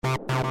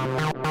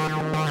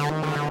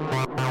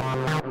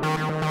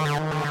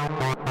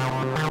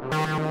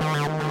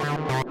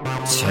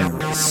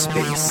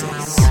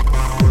TerraSpaces.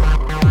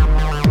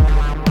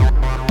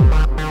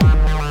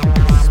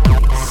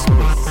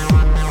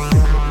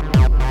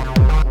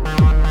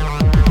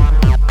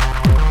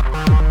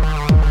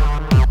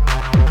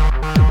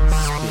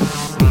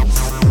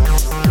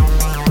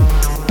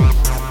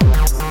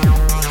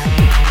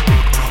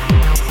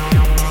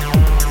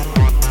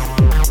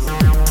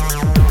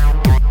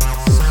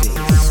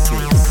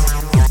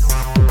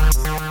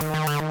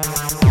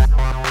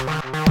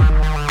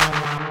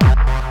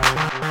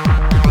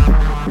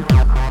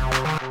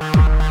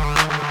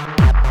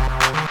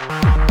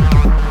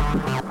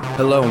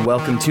 Hello and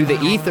welcome to The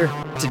Ether.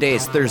 Today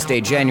is Thursday,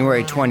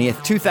 January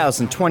 20th,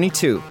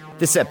 2022.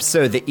 This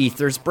episode of The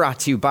Ether is brought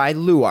to you by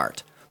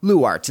Luart.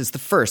 Luart is the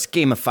first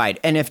gamified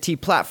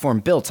NFT platform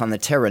built on the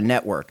Terra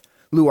network.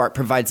 Luart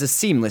provides a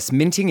seamless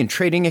minting and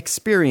trading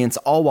experience,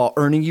 all while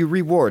earning you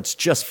rewards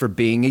just for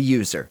being a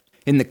user.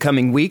 In the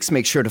coming weeks,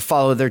 make sure to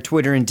follow their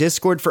Twitter and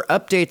Discord for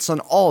updates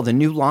on all the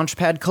new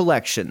Launchpad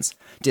collections.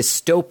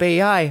 Dystope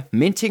AI,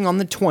 minting on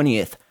the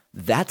 20th.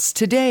 That's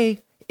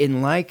today.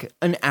 In like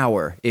an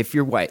hour if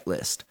you're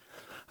whitelist.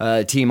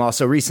 The team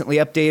also recently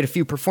updated a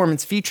few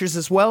performance features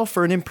as well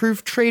for an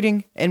improved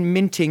trading and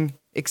minting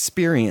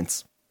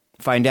experience.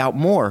 Find out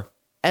more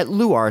at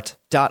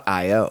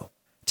luart.io.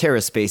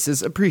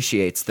 TerraSpaces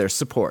appreciates their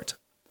support.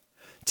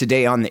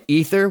 Today on the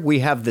Ether, we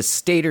have the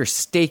Stader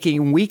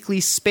Staking Weekly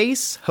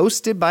Space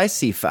hosted by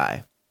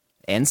Cephii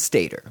and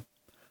Stader.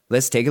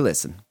 Let's take a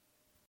listen.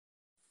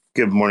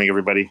 Good morning,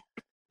 everybody.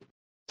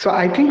 So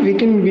I think we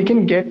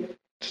can get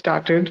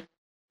started.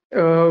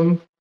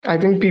 I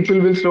think people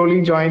will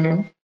slowly join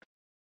in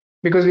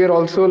because we are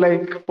also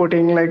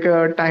putting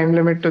a time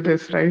limit to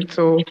this, right?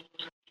 So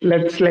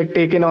let's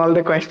take in all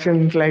the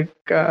questions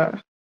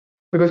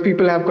because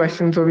people have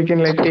questions, so we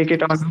can take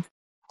it on.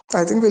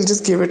 I think we'll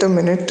just give it a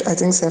minute. I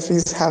think Cephii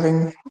is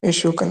having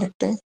issue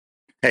connecting.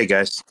 Hey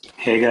guys.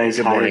 Hey guys.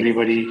 Good Hi morning.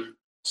 everybody.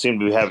 Seem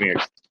to be having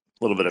a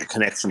little bit of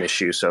connection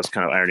issue, so I was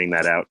kind of ironing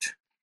that out.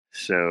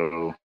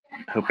 So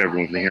hope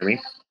everyone can hear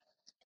me.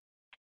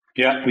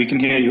 Yeah, we can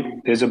hear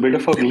you. There's a bit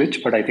of a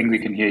glitch, but I think we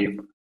can hear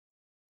you.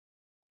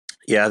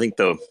 Yeah, I think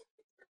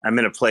I'm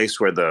in a place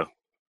where the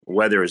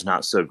weather is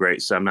not so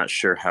great, so I'm not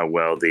sure how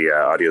well the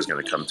audio is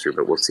going to come through,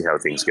 but we'll see how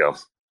things go.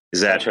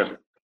 Is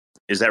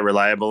that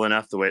reliable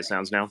enough the way it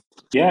sounds now?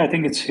 Yeah, I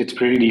think it's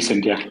pretty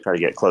decent, yeah. Try to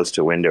get close to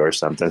a window or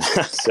something.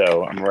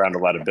 So I'm around a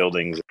lot of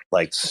buildings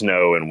like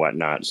snow and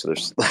whatnot, so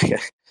there's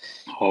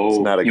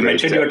you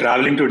mentioned you're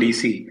traveling to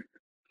DC.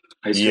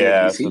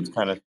 Yeah, so it's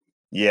kind of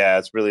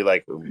it's really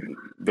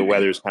the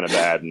weather's kind of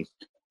bad and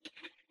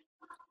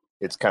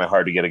it's kind of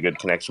hard to get a good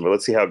connection, but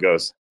let's see how it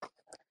goes.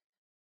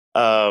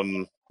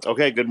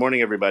 Okay, good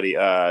morning, everybody.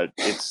 I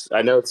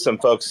know some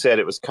folks said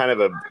it was kind of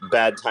a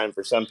bad time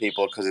for some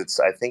people because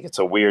I think it's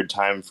a weird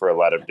time for a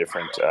lot of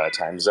different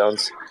time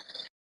zones.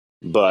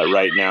 But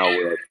right now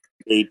we're at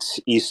 8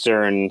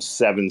 Eastern,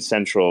 7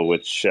 Central,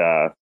 which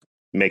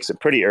makes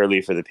it pretty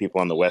early for the people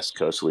on the West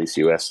Coast, at least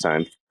U.S.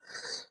 time.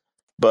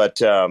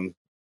 But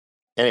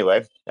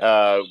anyway,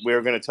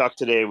 we're going to talk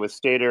today with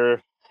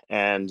Stader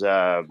and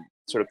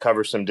sort of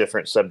cover some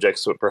different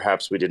subjects that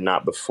perhaps we did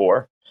not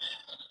before.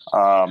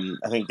 I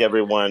think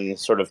everyone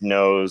sort of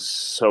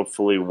knows,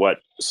 hopefully, what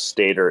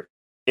Stader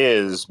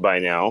is by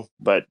now,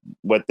 but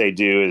what they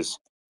do is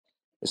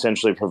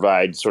essentially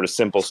provide sort of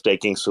simple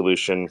staking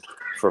solution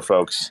for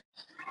folks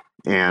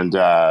and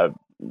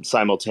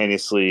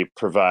simultaneously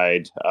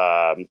provide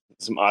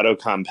some auto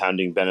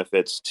compounding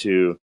benefits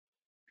to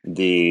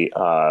the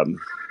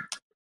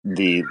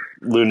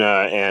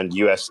Luna and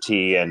UST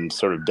and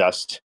sort of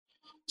Dust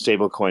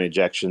stablecoin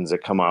ejections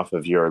that come off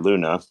of your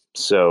Luna.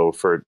 So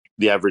for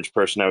the average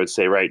person, I would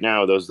say right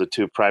now, those are the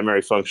two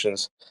primary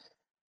functions.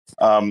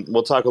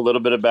 We'll talk a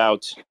little bit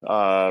about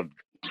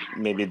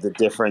maybe the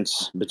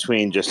difference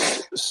between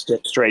just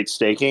straight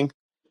staking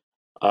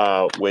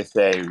with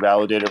a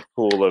validator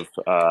pool of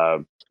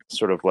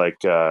sort of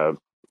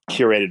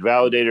curated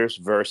validators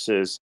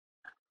versus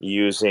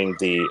using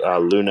the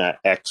Luna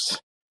X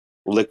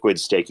liquid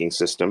staking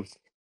system,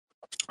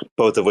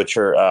 both of which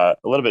are a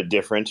little bit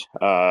different.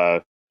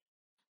 I'd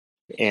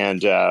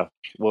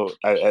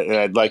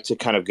like to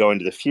kind of go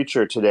into the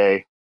future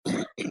today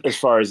as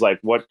far as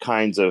what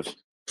kinds of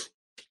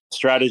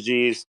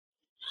strategies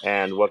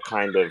and what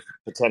kind of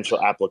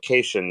potential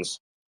applications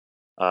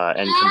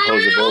and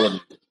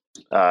composability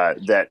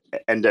that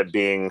end up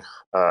being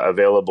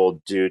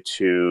available due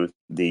to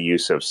the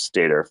use of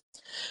Stader.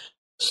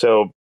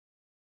 So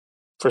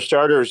for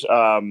starters,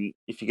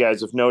 if you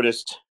guys have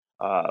noticed,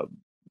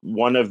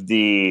 one of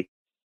the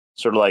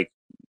sort of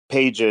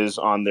pages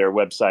on their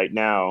website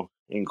now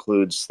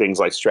includes things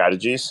like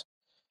strategies,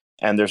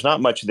 and there's not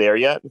much there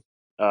yet.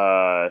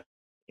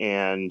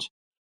 And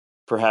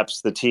perhaps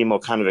the team will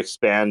kind of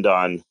expand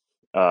on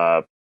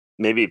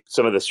maybe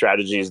some of the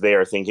strategies they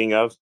are thinking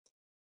of.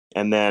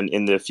 And then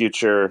in the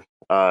future,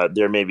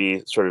 there may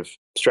be sort of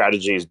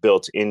strategies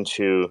built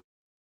into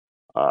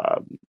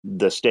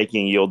the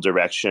staking yield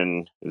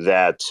direction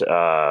that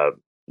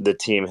the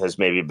team has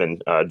maybe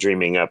been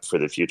dreaming up for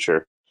the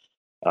future.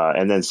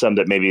 And then some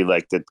that maybe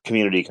like the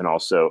community can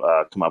also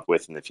come up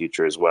with in the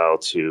future as well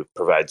to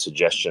provide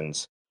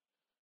suggestions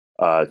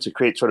to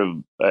create sort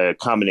of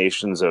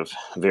combinations of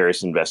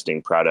various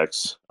investing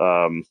products.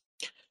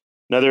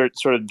 Another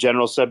sort of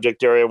general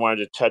subject area I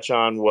wanted to touch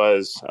on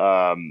was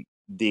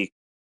the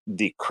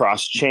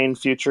cross-chain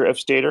future of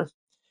Stader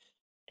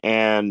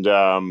and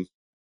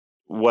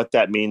what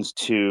that means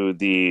to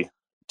the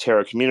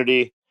Terra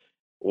community,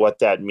 what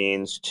that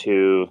means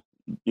to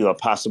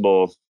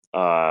possible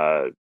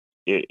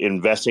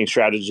investing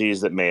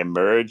strategies that may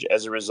emerge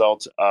as a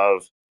result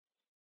of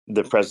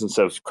the presence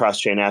of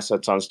cross-chain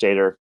assets on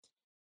Stader,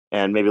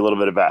 and maybe a little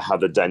bit about how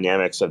the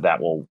dynamics of that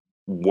will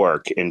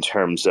work in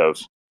terms of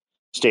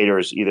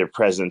Stader's either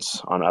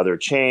presence on other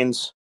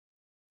chains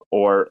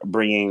or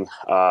bringing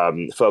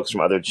folks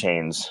from other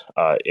chains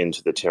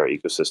into the Terra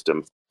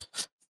ecosystem.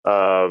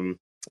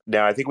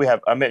 Now, I think we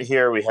have Amit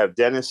here, we have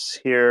Dennis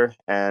here,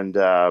 and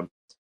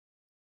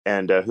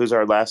who's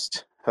our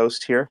last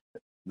host here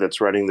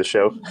that's running the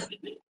show?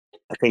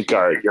 I think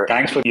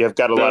you have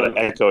got a lot of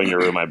echo in your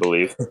room, I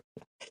believe.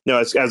 No, I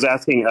was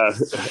asking,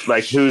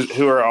 like,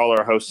 who are all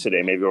our hosts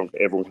today? Maybe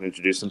everyone can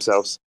introduce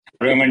themselves.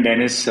 Ram and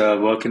Dennis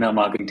work in our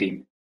marketing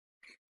team.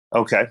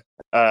 Okay.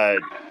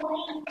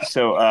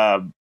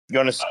 So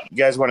you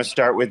guys want to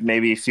start with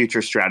maybe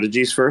future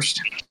strategies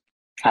first?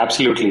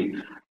 Absolutely.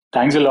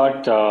 Thanks a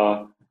lot.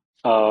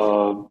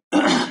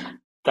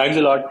 Thanks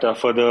a lot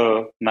for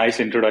the nice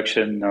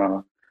introduction,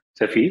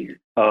 Cephii.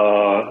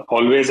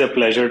 Always a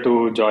pleasure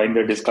to join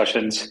the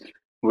discussions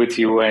with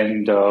you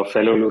and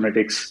fellow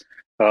lunatics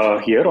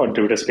here on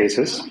Twitter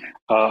Spaces.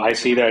 I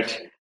see that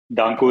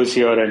Danku is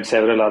here and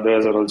several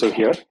others are also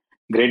here.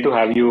 Great to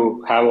have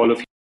all of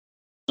you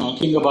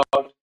talking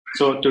about.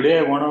 So today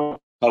I want to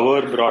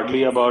cover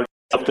broadly about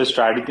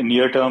the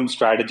near-term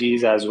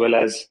strategies as well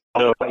as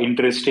the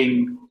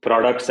interesting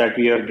products that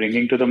we are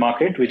bringing to the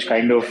market, which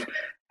kind of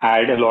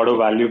add a lot of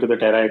value to the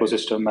Terra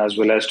ecosystem as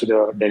well as to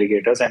the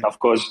delegators. And of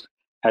course,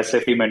 as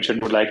Cephii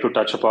mentioned, would like to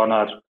touch upon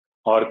our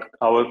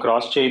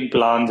cross-chain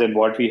plans and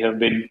what we have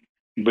been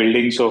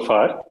building so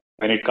far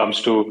when it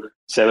comes to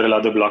several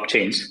other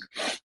blockchains.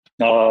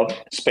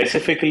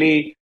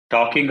 Specifically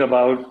talking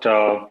about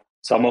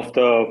some of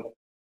the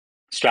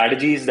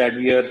strategies that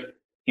we are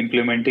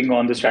implementing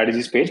on the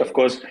strategies page. Of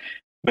course,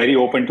 very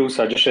open to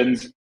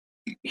suggestions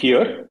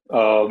here.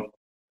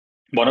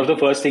 One of the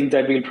first things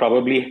that we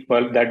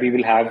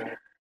will have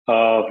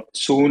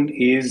soon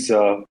is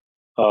the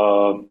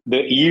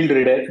yield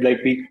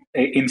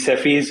in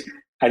Cephii's.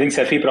 I think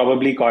Cephii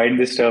probably coined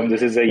this term.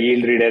 This is a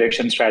yield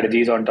redirection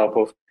strategies on top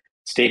of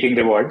staking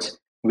rewards.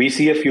 We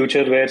see a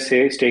future where,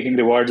 say, staking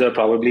rewards are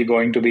probably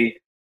going to be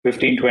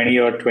 15, 20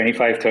 or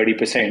 25,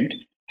 30%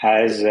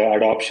 as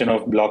adoption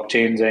of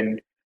blockchains and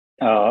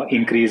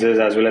increases,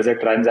 as well as the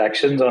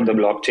transactions on the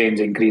blockchains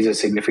increases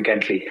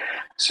significantly.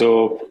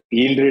 So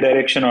yield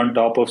redirection on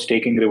top of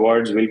staking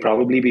rewards will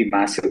probably be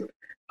massive.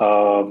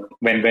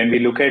 When we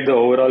look at the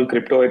overall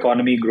crypto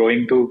economy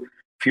growing to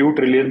few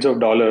trillions of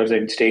dollars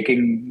and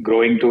staking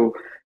growing to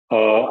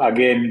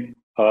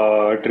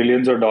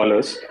trillions of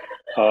dollars,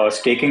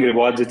 staking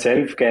rewards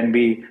itself can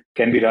be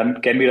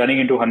running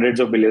into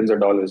hundreds of billions of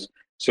dollars.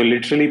 So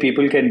literally,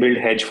 people can build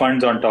hedge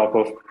funds on top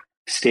of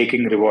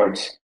staking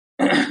rewards.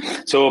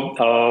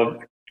 So,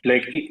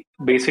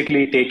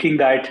 basically taking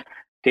that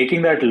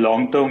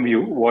long-term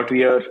view, what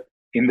we are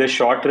in the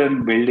short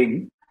run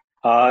building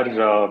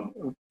are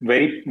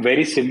very,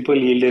 very simple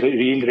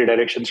yield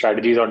redirection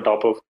strategies on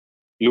top of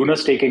Luna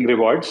staking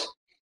rewards.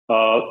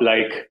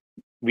 The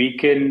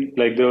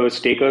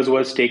stakers who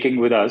are staking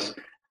with us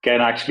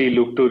can actually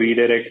look to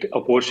redirect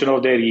a portion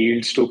of their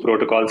yields to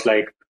protocols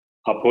like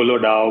Apollo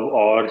DAO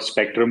or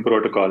Spectrum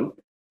protocol.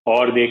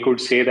 Or they could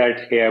say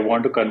that, hey, I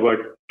want to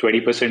convert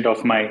 20%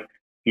 of my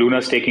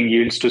Luna staking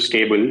yields to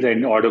stables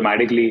and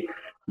automatically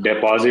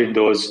deposit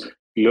those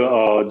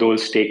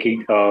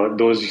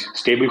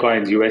stable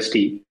coins UST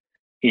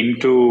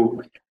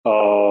into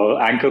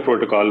Anchor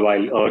protocol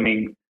while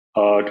earning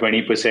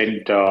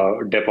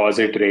 20%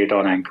 deposit rate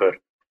on Anchor.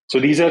 So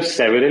these are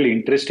several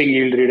interesting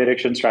yield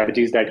redirection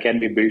strategies that can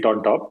be built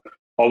on top.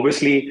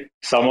 Obviously,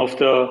 some of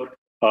the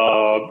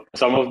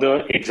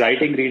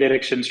exciting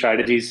redirection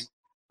strategies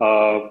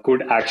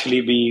could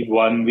actually be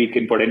one we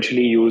can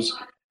potentially use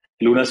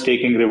Luna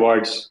staking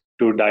rewards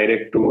to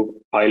direct to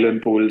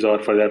island pools, or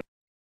for that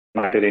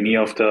matter, any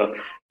of the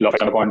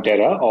blockchain on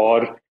Terra,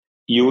 or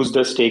use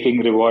the staking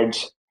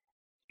rewards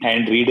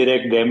and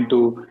redirect them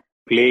to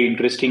play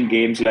interesting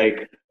games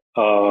like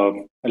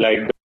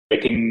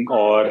betting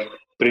or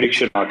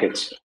prediction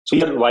markets.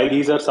 So while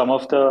these are some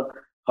of the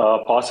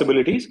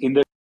possibilities, in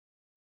the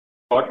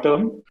short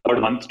term, about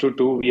a month to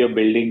two, we are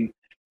building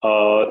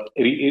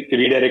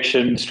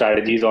redirection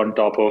strategies on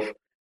top of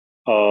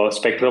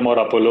Spectrum or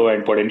Apollo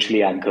and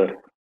potentially Anchor.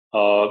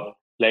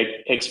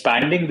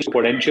 Expanding the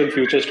potential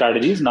future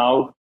strategies.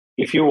 Now,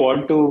 if you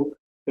want to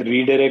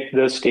redirect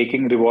the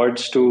staking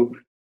rewards to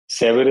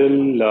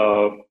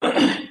several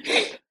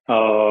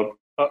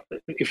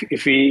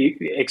if we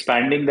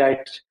expanding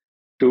that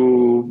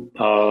to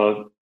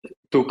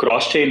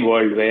cross-chain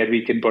world where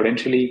we can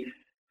potentially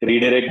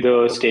redirect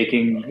the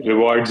staking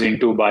rewards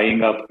into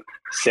buying up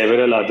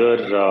several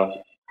other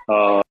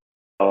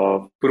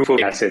proof of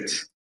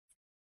assets.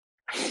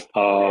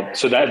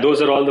 So that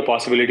those are all the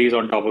possibilities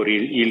on top of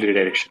yield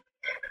redirection.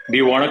 Do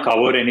you want to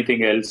cover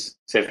anything else,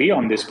 Cephii,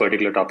 on this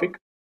particular topic?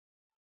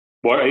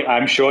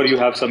 I'm sure you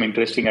have some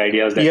interesting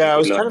ideas that we Yeah,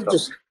 could learn from.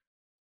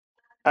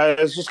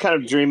 I was just kind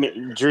of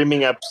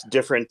dreaming up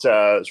different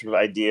sort of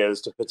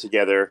ideas to put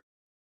together.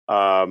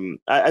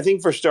 I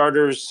think for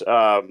starters,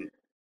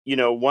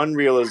 one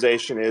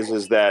realization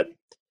is that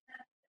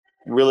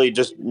really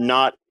just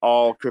not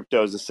all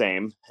crypto is the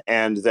same,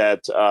 and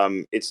that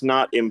it's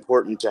not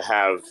important to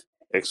have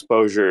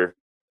exposure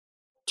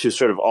to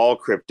sort of all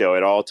crypto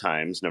at all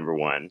times, number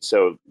one.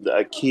 So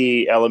a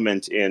key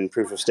element in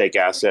proof of stake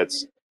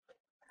assets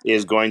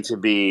is going to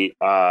be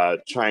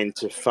trying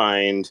to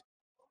find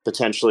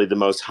potentially the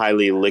most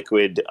highly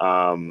liquid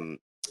and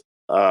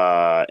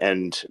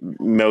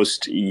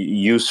most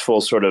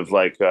useful sort of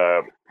like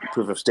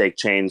proof of stake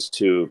chains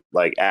to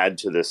like add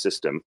to the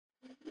system.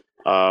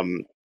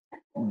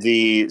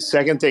 The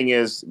second thing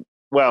is,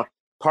 well,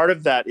 part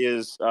of that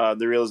is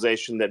the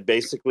realization that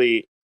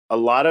basically a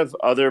lot of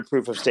other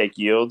proof of stake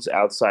yields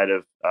outside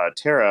of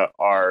Terra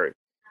are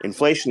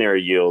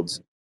inflationary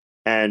yields.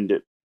 And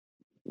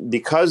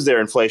because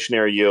they're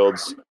inflationary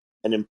yields,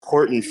 an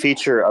important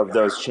feature of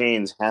those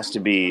chains has to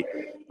be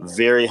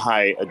very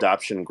high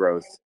adoption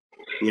growth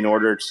in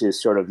order to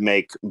sort of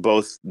make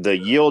both the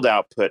yield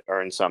output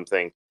earn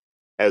something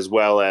as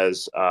well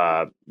as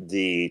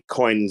the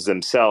coins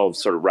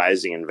themselves sort of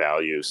rising in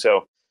value.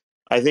 So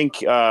I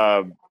think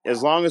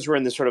as long as we're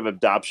in this sort of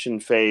adoption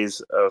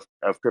phase of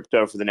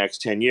crypto for the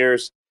next 10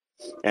 years,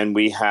 and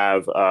we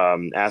have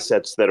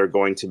assets that are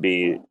going to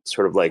be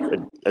sort of like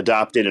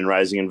adopted and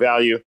rising in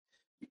value,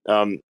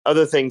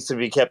 other things to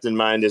be kept in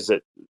mind is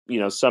that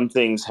some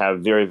things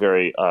have very,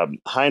 very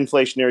high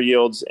inflationary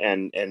yields,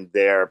 and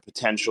their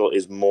potential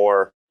is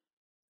more.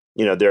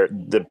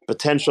 The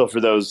potential for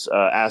those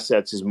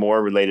assets is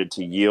more related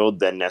to yield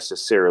than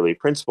necessarily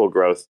principal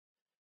growth.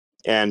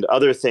 And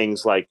other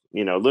things like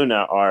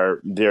Luna are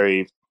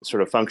very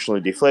sort of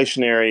functionally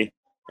deflationary,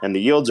 and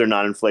the yields are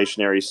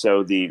non-inflationary,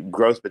 so the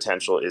growth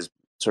potential is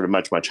sort of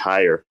much, much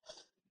higher.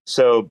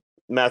 So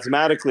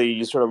mathematically,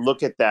 you sort of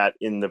look at that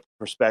from the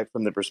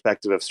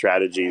perspective of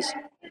strategies.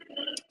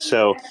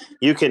 So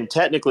you can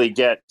technically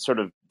get sort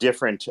of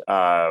different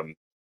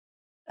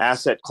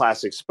asset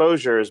class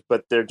exposures,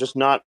 but they're just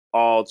not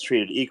all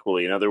treated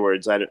equally. In other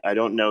words, I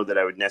don't know that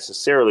I would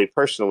necessarily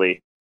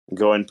personally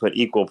go and put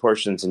equal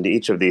portions into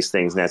each of these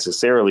things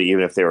necessarily,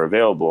 even if they were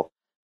available.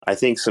 I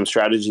think some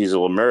strategies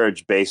will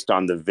emerge based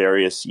on the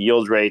various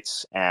yield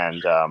rates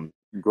and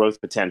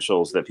growth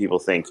potentials that people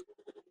think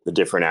the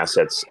different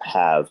assets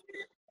have.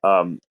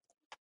 An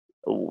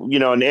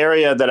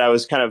area that I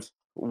was kind of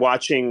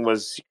watching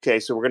was, okay,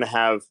 so we're going to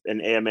have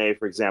an AMA,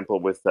 for example,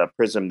 with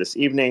Prism this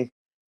evening,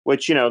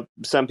 which,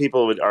 some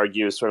people would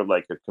argue is sort of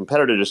like a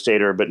competitor to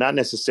Stader, but not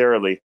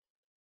necessarily.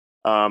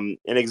 An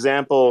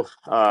example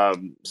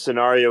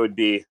scenario would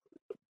be,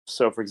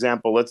 so for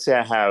example, let's say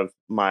I have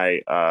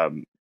my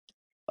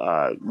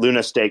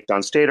Luna staked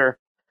on Stader.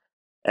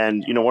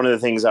 And, one of the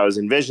things I was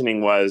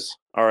envisioning was,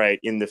 all right,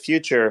 in the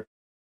future,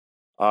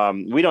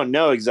 we don't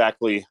know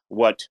exactly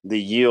what the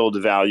yield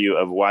value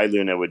of Y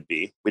Luna would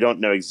be. We don't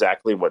know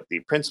exactly what the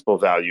principal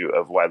value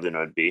of Y Luna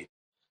would be.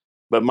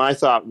 But my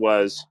thought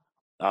was,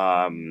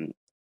 the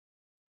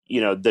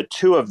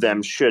two of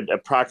them should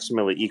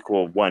approximately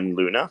equal 1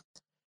 Luna.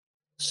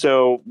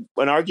 So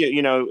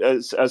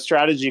a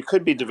strategy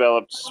could be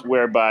developed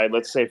whereby,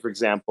 let's say, for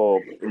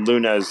example,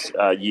 Luna's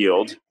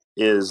yield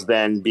is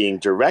then being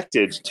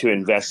directed to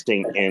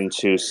investing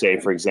into, say,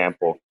 for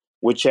example,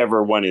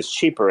 whichever one is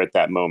cheaper at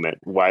that moment,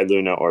 Y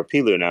Luna or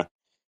P Luna.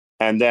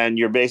 And then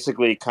you're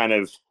basically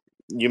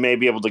you may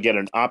be able to get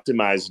an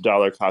optimized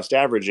dollar cost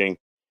averaging.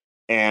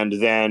 And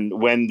then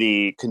when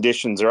the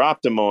conditions are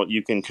optimal,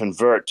 you can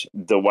convert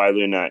the Y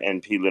Luna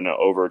and P Luna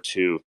over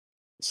to,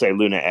 say,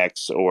 Luna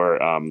X or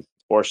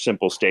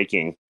simple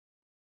staking.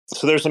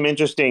 So there's some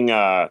interesting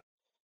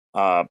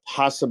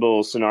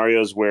possible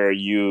scenarios where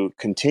you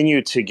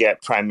continue to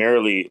get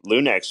primarily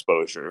Luna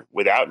exposure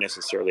without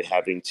necessarily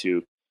having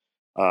to,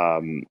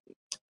 buy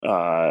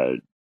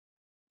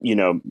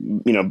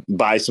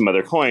some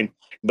other coin,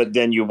 but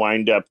then you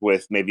wind up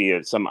with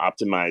maybe some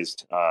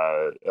optimized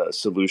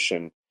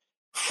solution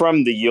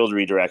from the yield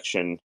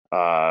redirection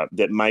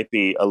that might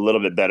be a little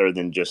bit better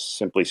than just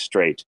simply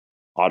straight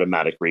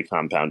automatic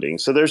recompounding.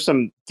 So there's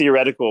some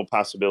theoretical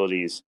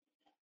possibilities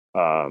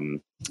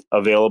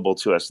available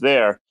to us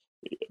there.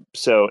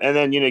 So, and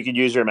then, you could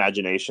use your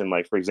imagination.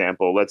 Like, for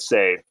example, let's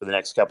say for the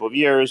next couple of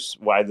years,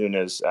 Y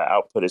Luna's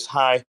output is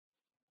high.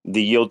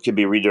 The yield could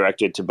be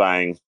redirected to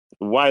buying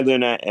Y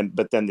Luna,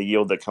 but then the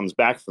yield that comes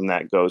back from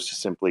that goes to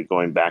simply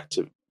going back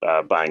to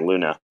buying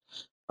Luna.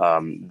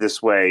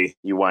 This way,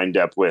 you wind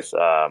up with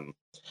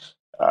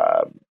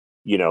uh,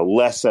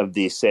 less of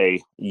the,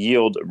 say,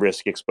 yield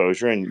risk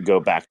exposure and go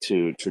back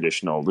to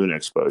traditional Luna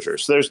exposure.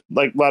 So there's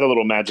like a lot of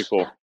little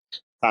magical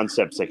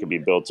concepts that can be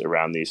built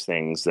around these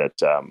things that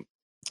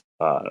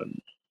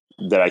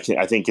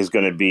I think is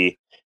going to be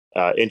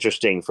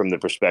interesting from the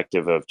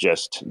perspective of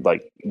just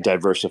like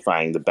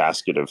diversifying the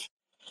basket of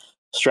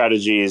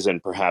strategies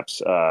and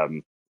perhaps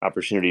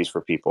opportunities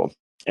for people.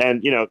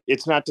 And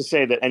it's not to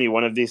say that any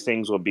one of these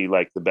things will be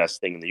like the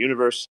best thing in the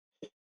universe.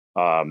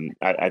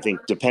 I think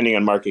depending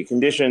on market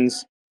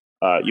conditions,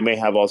 you may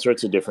have all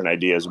sorts of different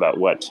ideas about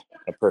what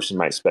a person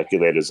might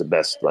speculate is the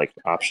best like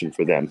option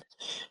for them.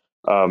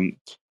 Um,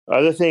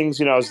 Other things,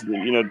 I was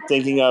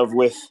thinking of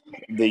with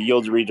the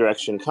yield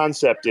redirection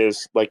concept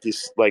is like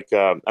this, like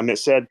Amit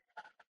said,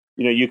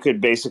 you could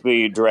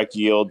basically direct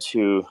yield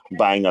to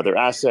buying other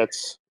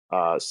assets,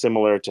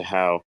 similar to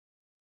how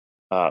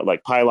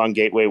like Pylon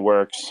Gateway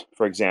works.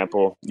 For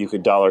example, you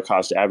could dollar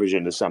cost average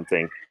into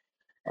something.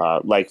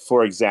 Like,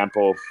 for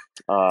example,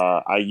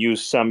 I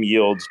used some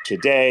yield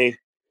today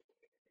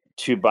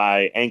to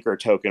buy Anchor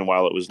token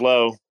while it was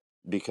low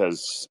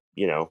because,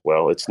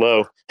 well, it's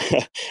low.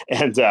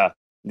 And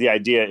the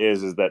idea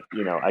is that,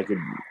 I could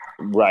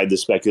ride the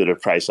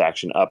speculative price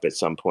action up at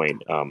some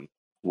point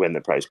when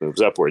the price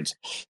moves upwards.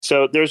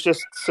 So there's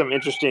just some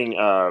interesting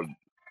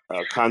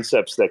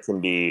concepts that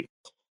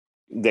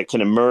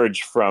can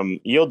emerge from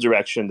yield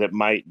direction that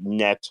might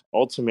net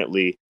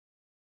ultimately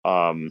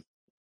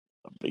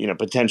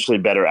potentially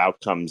better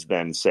outcomes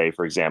than, say,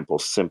 for example,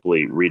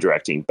 simply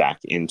redirecting back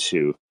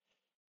into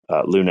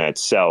Luna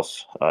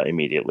itself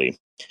immediately.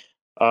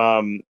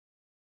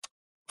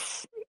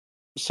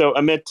 So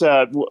Amit,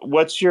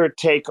 what's your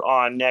take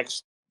on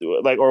next,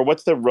 like, or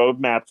what's the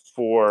roadmap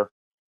for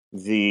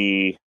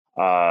the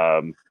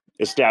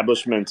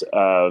establishment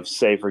of,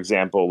 say, for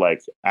example,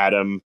 like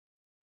Atom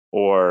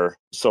or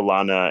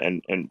Solana,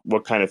 and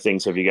what kind of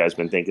things have you guys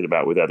been thinking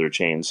about with other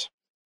chains?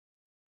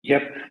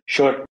 Yep,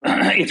 sure.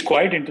 It's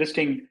quite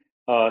interesting,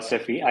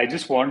 Cephii. I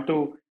just want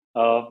to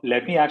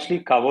let me actually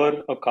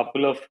cover a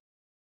couple of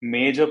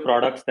major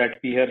products that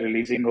we are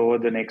releasing over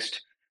the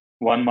next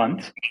 1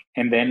 month,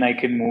 and then I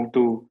can move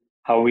to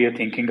how we are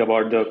thinking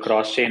about the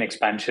cross-chain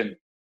expansion.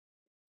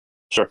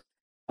 Sure.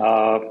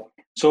 Uh,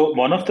 so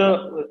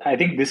I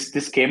think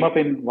this came up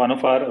in one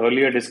of our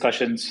earlier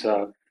discussions,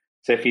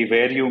 Cephii,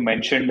 where you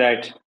mentioned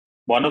that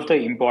one of the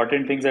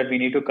important things that we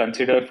need to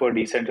consider for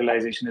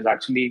decentralization is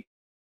actually,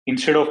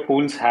 instead of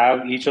pools,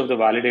 have each of the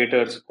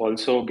validators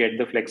also get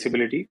the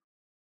flexibility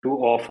to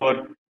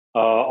offer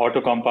auto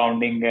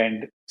compounding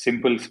and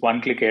simple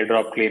one-click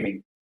airdrop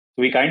claiming.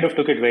 We kind of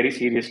took it very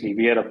seriously.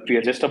 We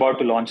are just about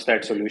to launch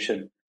that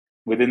solution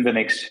within the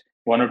next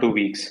 1 or 2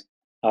 weeks.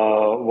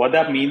 What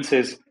that means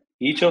is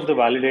each of the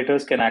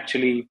validators can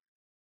actually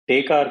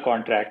take our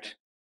contract,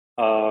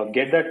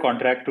 get that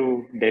contract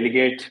to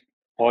delegate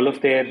all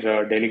of their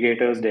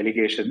delegators'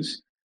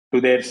 delegations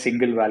to their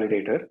single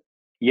validator,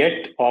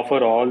 yet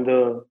offer all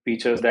the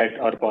features that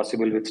are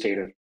possible with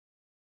Stader.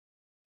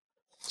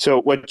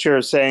 So what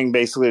you're saying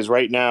basically is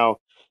right now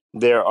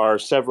there are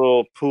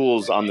several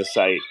pools on the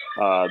site: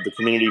 the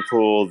community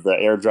pool, the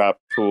airdrop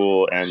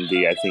pool, and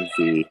I think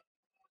the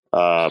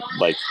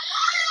like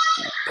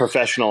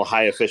professional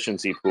high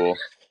efficiency pool.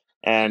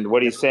 And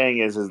what he's saying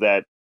is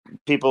that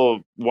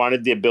people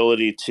wanted the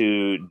ability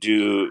to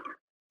do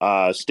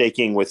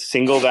staking with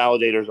single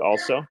validators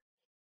also.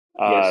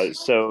 Yes.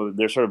 So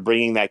they're sort of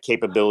bringing that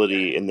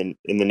capability in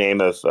the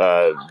name of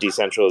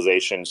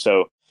decentralization.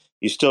 So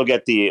you still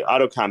get the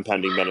auto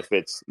compounding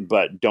benefits,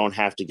 but don't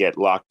have to get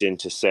locked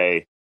into,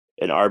 say,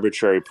 an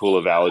arbitrary pool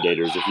of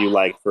validators. If you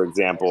like, for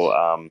example,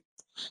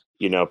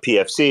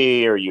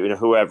 PFC or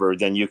whoever,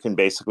 then you can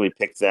basically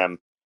pick them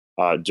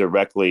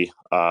directly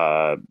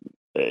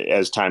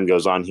as time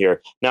goes on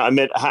here. Now,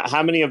 Amit,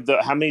 how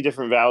many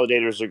different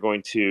validators are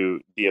going to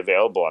be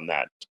available on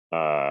that?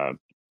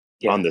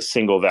 On the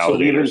single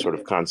validator sort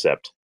of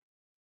concept.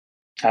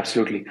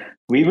 Absolutely.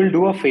 We will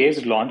do a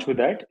phased launch with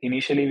that.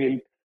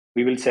 Initially,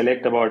 we will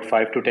select about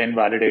 5 to 10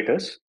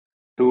 validators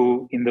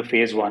in the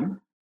phase one.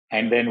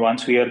 And then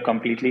once we are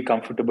completely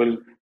comfortable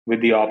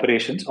with the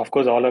operations, of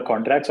course, all our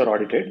contracts are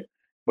audited,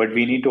 but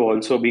we need to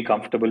also be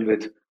comfortable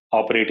with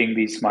operating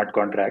these smart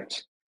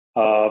contracts.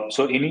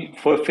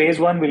 For phase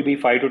one, will be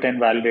 5 to 10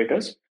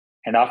 validators.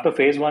 And after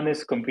phase one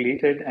is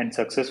completed and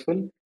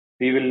successful,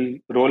 we will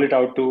roll it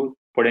out to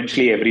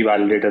potentially every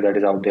validator that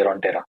is out there on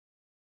Terra.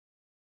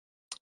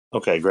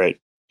 Okay, great.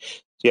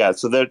 Yeah,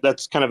 so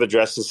that's kind of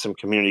addresses some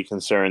community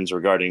concerns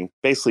regarding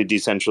basically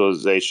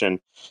decentralization.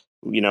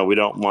 We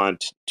don't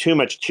want too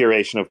much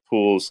curation of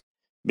pools,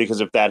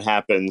 because if that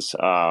happens,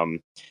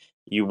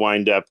 you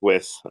wind up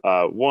with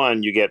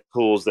one, you get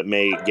pools that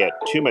may get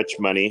too much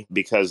money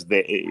because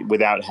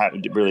without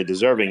really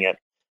deserving it.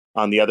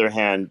 On the other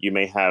hand, you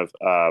may have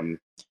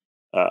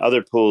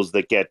other pools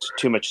that get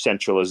too much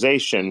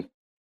centralization,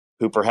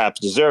 who perhaps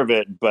deserve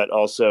it, but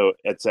also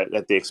it's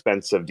at the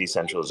expense of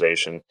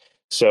decentralization.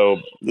 So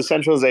the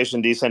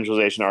centralization,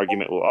 decentralization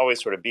argument will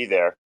always sort of be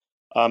there.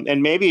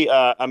 And maybe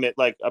I mean,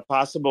 like a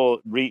possible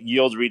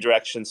yield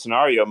redirection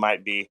scenario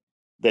might be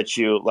that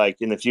you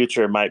like in the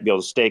future might be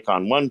able to stake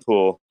on one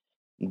pool,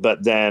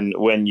 but then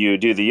when you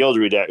do the yield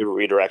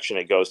redirection,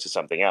 it goes to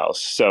something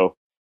else. So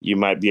you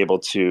might be able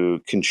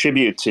to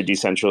contribute to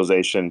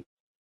decentralization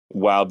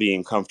while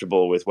being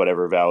comfortable with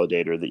whatever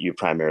validator that you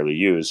primarily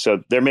use.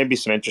 So there may be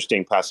some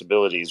interesting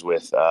possibilities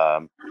with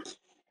in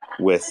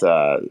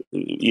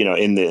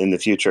the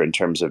future in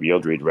terms of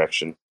yield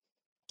redirection.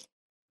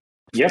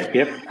 Yep,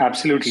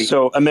 absolutely.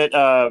 So Amit,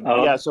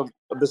 So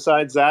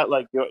besides that,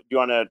 like, do you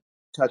want to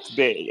touch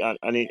base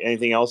on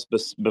anything else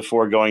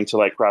before going to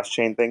like cross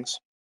chain things?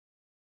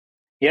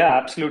 Yeah,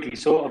 absolutely.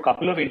 So a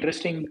couple of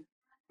interesting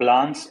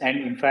plans and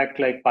in fact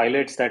like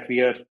pilots that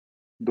we are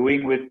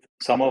doing with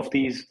some of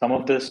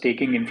the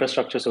staking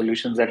infrastructure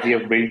solutions that we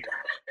have built.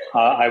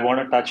 I want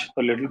to touch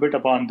a little bit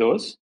upon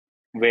those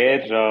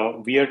where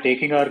we are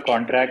taking our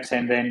contracts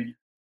and then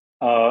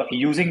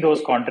using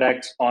those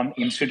contracts on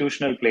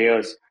institutional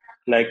players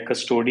like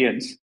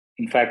custodians.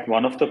 In fact,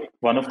 one of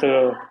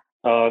the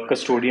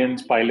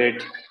custodians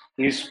pilot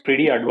is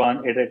pretty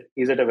advanced. It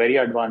is at a very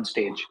advanced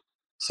stage.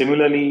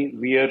 Similarly,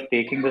 we are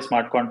taking the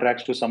smart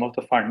contracts to some of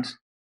the funds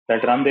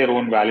that run their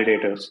own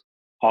validators,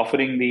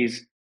 offering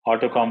these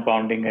auto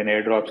compounding and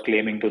airdrops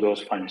claiming to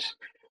those funds.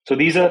 So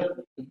these are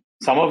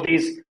some of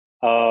these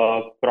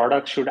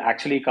products should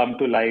actually come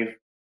to life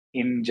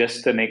in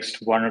just the next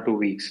 1 or 2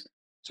 weeks.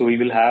 So we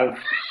will have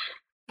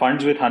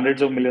funds with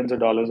hundreds of millions of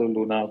dollars of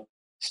Luna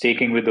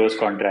staking with those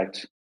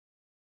contracts.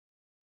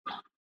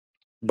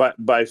 But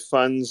by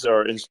funds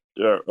or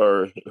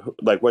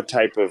like what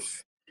type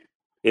of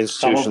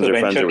institutions or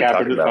funds are we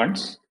talking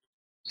about?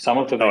 Some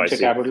of the venture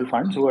capital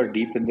funds who are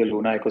deep in the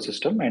Luna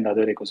ecosystem and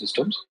other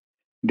ecosystems,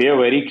 they are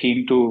very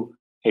keen to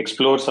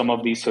explore some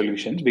of these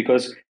solutions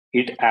because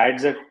it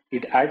adds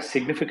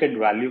significant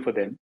value for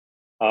them.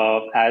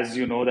 As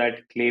you know,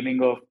 that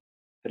claiming of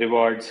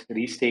rewards,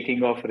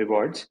 restaking of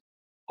rewards,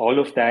 all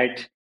of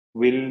that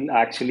will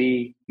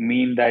actually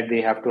mean that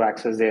they have to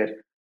access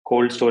their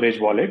cold storage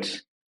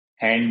wallets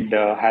and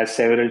has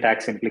several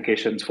tax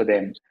implications for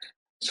them.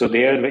 So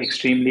they are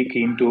extremely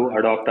keen to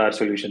adopt our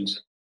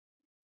solutions.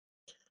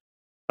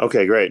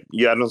 Okay, great.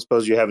 Yeah, I don't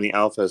suppose you have any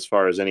alpha as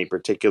far as any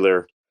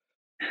particular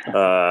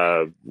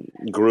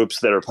groups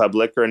that are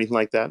public or anything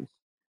like that?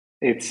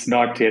 It's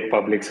not yet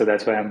public, so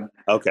that's why I'm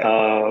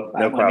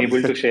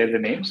unable to share the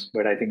names.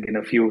 But I think in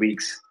a few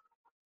weeks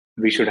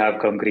we should have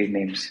concrete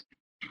names.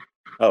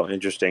 Oh,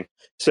 interesting.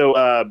 So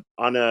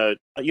on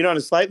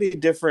a slightly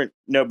different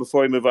note,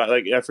 before we move on,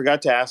 like I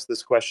forgot to ask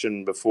this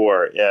question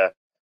before. Yeah.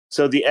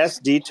 So the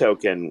SD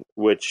token,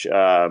 which we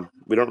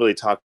don't really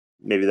talk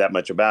maybe that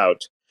much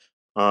about,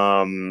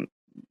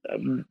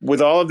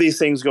 with all of these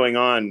things going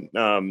on,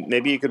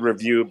 maybe you could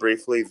review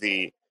briefly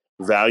the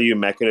value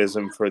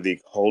mechanism for the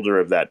holder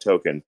of that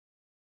token.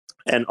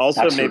 And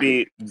also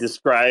maybe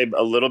describe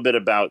a little bit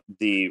about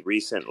the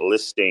recent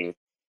listing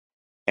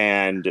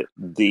and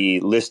the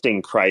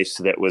listing price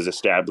that was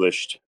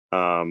established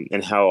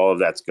and how all of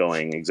that's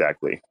going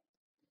exactly.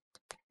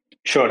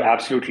 Sure,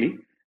 absolutely.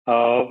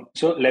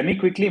 So let me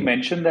quickly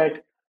mention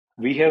that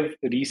we have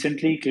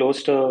recently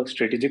closed a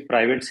strategic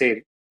private sale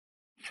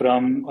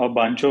from a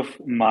bunch of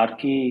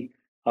marquee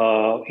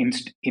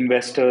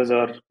investors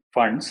or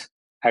funds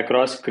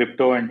across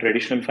crypto and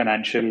traditional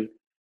financial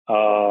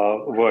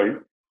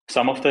world.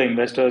 Some of the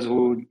investors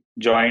who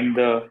joined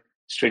the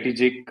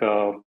strategic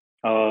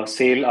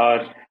sale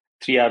are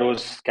Three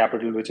Arrows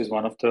Capital, which is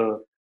one of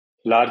the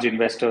large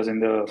investors in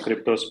the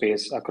crypto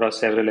space across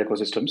several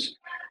ecosystems,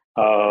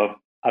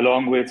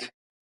 along with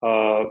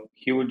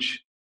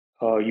huge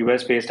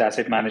US based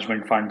asset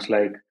management funds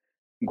like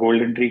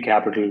Golden Tree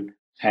Capital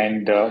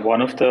and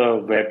one of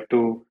the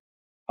Web2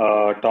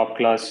 top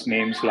class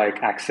names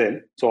like Axel.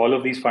 So all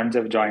of these funds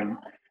have joined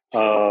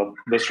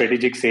the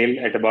strategic sale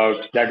at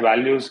about that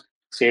values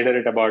Stader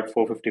at about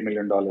 $450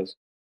 million,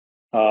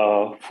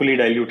 fully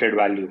diluted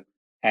value.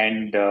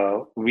 And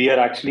we are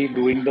actually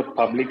doing the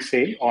public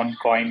sale on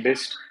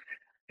CoinList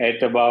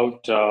at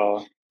about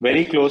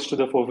very close to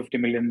the $450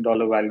 million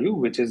value,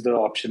 which is the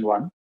option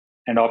one.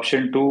 And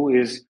option two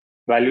is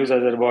values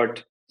at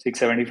about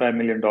 $675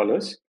 million.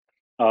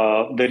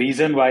 The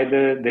reason why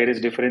there is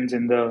difference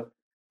in the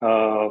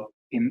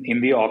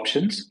in the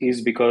options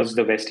is because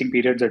the vesting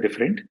periods are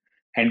different.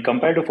 And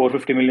compared to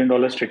 $450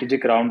 million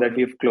strategic round that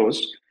we've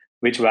closed,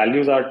 which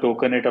values our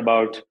token at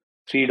about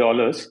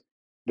 $3,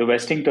 the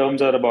vesting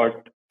terms are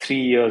about 3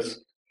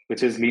 years,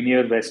 which is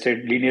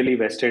linearly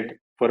vested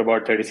for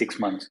about 36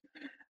 months.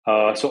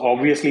 So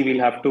obviously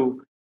we'll have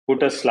to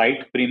put a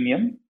slight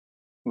premium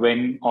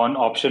when on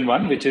option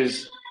one, which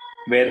is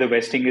where the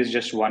vesting is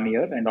just 1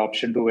 year, and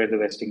option two, where the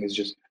vesting is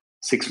just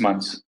 6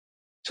 months.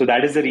 So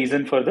that is the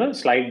reason for the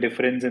slight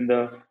difference in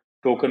the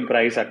token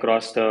price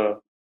across the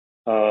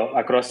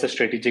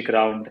strategic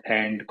round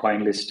and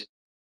CoinList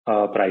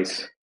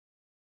price.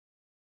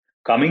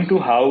 Coming to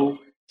how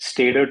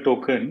Stader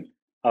token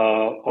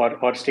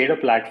or Stader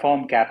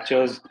platform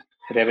captures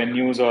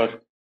revenues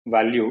or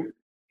value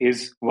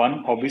is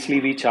one. Obviously,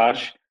 we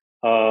charge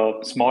a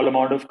small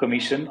amount of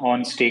commission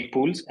on stake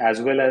pools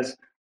as well as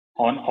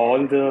on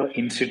all the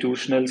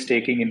institutional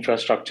staking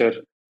infrastructure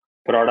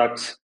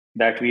products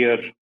that we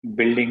are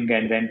building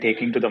and then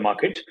taking to the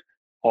market.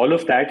 All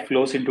of that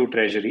flows into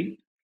treasury,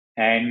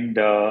 and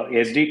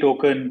SD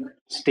token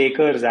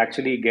stakers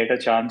actually get a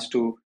chance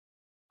to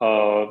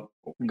uh,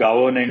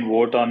 govern and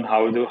vote on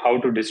how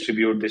to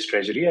distribute this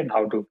treasury and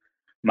how to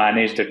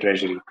manage the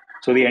treasury.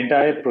 So the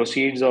entire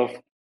proceeds of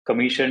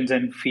commissions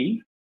and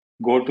fee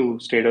go to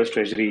Stader's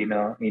treasury in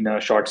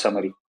a short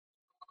summary.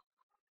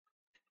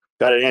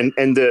 Got it.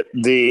 And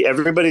the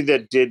everybody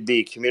that did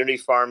the community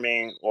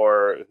farming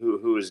or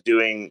who was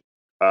doing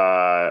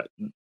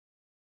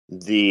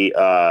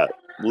the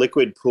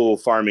liquid pool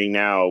farming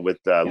now with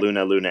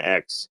Luna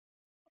X,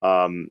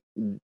 um,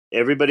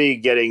 everybody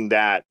getting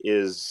that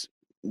is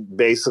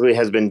basically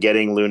has been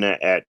getting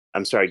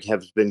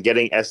has been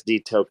getting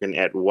SD token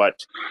at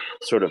what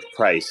sort of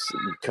price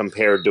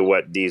compared to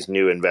what these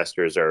new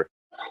investors are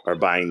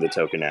buying the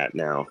token at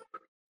now?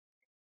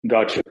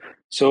 Gotcha.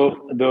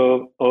 So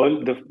the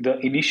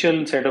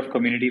initial set of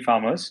community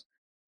farmers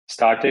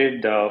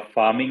started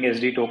farming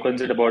SD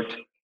tokens at about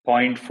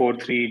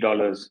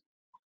 $0.43,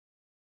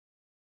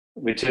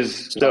 which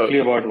is roughly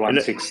about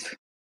 1/6.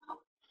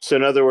 So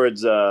in other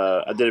words,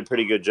 I did a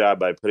pretty good job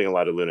by putting a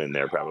lot of Luna in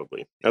there,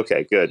 probably.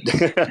 Okay, good.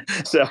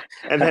 So,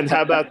 and then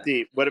how about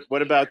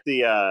what about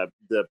the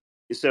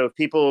so if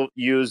people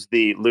use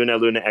the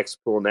Luna X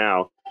pool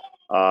now,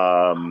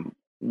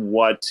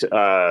 what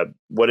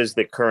is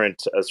the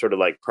current sort of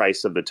like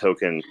price of the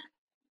token?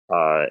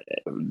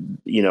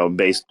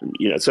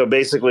 So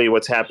basically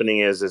what's happening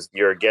is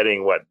you're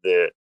getting what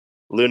the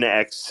Luna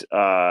X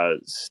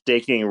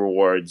staking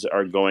rewards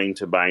are going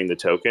to buying the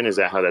token. Is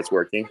that how that's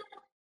working?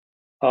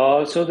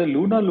 So the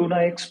Luna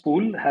X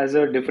pool has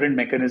a different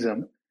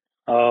mechanism.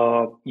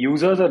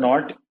 Users are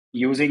not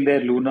using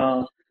their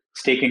Luna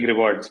staking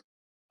rewards.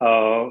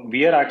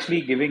 We are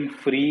actually giving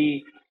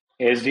free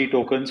SD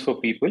tokens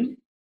for people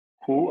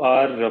who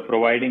are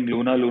providing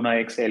Luna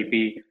X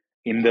LP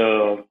in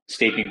the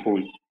staking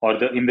pool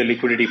or in the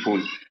liquidity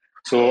pool.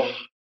 So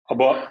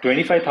about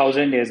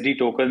 25,000 SD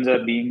tokens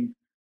are being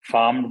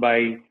farmed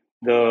by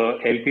the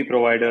LP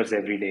providers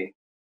every day.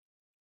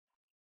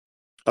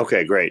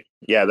 Okay, great.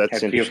 Yeah,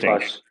 that's interesting.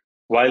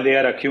 While they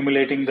are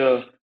accumulating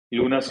the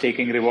Luna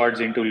staking rewards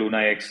into Luna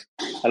X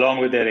along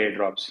with their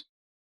airdrops.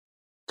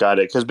 Got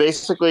it. Because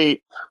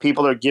basically,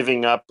 people are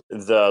giving up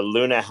the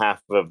Luna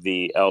half of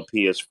the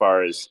LP as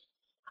far as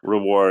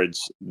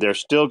rewards. They're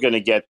still going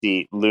to get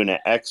the Luna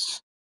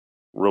X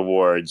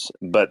rewards,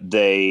 but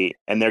they're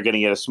going to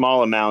get a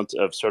small amount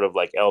of sort of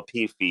like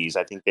LP fees.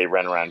 I think they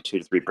run around 2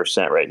 to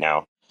 3% right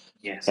now.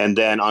 Yes. And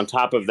then on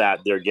top of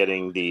that, they're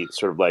getting the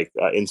sort of like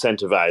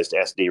incentivized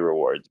SD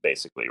rewards,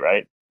 basically,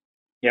 right?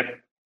 Yep,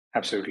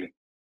 absolutely.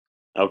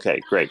 Okay,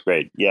 great.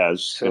 Yeah, I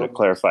was just going to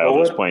clarify all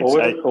those points.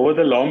 Over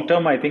the long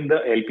term, I think the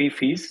LP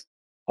fees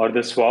or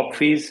the swap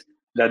fees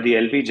that the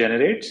LP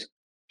generates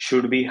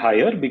should be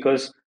higher,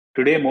 because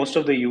today most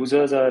of the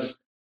users have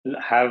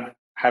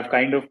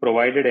kind of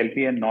provided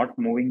LP and not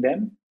moving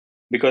them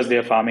because they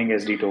are farming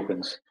SD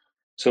tokens.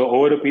 So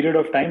over a period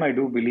of time, I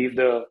do believe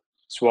the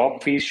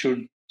swap fees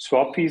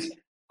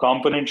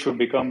component should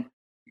become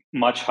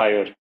much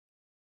higher.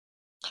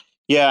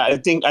 Yeah, I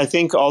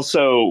think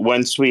also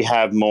once we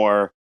have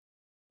more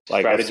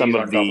like some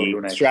of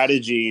the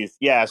strategies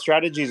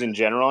in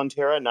general on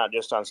Terra, not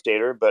just on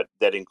Stader, but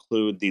that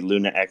include the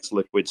Luna X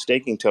liquid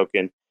staking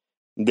token,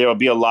 there will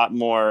be a lot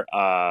more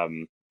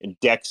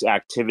DEX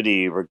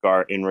activity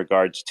in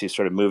regards to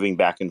sort of moving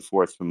back and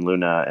forth from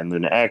Luna and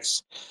Luna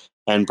X,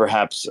 and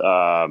perhaps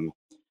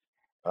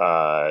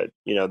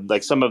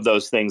like some of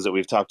those things that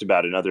we've talked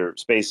about in other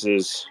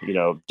spaces,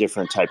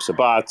 different types of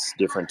bots,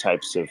 different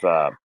types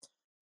of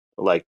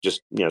like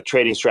just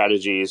trading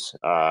strategies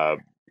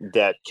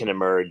that can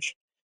emerge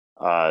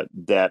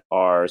that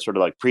are sort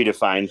of like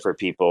predefined for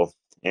people,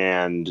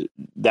 and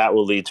that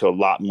will lead to a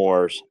lot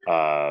more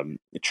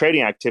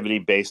trading activity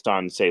based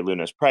on, say,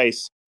 Luna's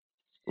price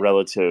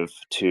relative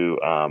to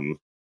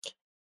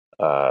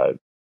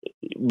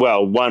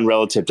one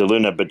relative to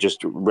Luna, but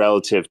just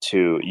relative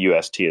to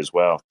UST as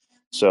well.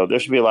 So there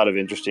should be a lot of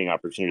interesting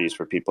opportunities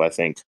for people, I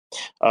think.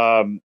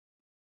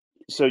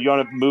 So you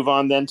want to move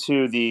on then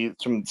to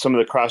some of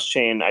the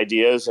cross-chain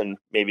ideas and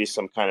maybe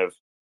some kind of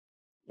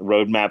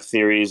roadmap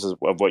theories of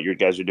what you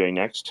guys are doing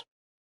next?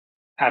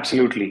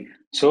 Absolutely.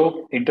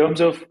 So in terms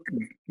of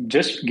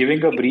just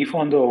giving a brief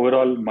on the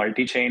overall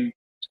multi-chain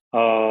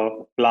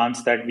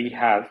plans that we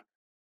have,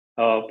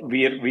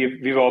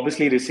 we've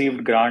obviously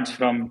received grants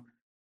from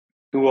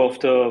two of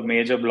the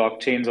major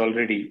blockchains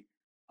already.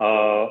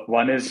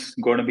 One is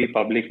going to be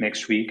public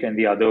next week, and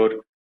the other,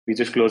 we're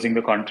just closing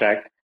the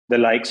contract. The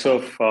likes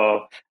of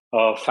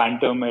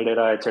Phantom,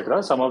 Edera,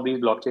 etc. Some of these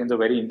blockchains are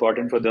very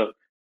important for the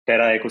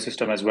Terra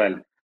ecosystem as well.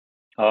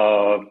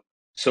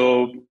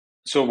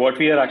 So what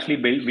we are actually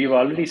we've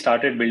already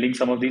started building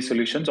some of these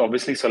solutions.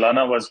 Obviously,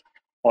 Solana was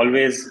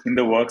always in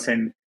the works,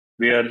 and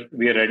we are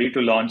ready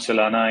to launch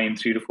Solana in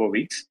 3 to 4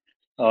 weeks.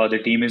 the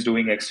team is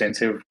doing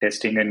extensive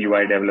testing and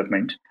UI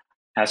development.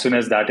 As soon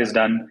as that is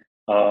done,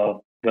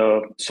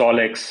 the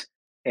Solex,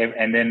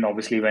 and then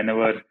obviously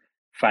whenever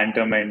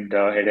Phantom and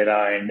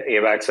Hedera and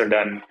AVAX are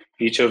done,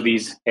 each of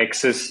these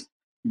X's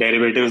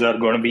derivatives are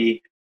going to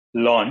be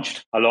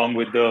launched along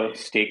with the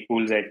stake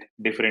pools at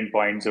different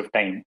points of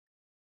time.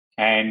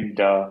 And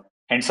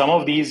some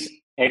of these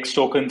X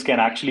tokens can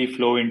actually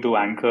flow into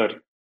Anchor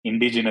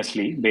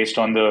indigenously based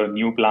on the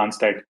new plans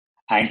that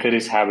Anchor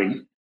is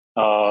having,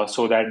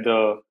 so that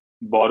the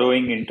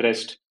borrowing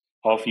interest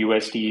of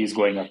UST is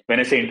going up. When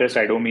I say interest,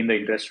 I don't mean the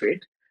interest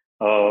rate.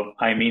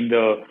 I mean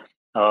the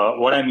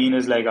what I mean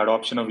is like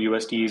adoption of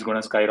UST is going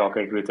to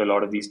skyrocket with a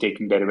lot of these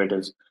taking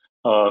derivatives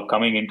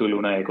coming into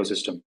Luna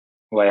ecosystem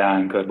via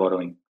Anchor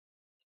borrowing.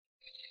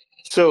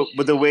 So,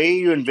 but the way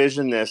you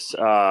envision this,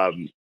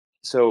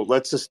 so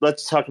let's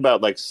talk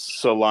about like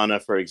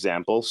Solana, for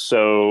example.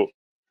 So,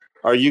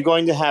 are you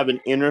going to have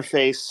an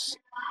interface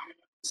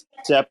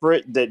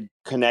separate that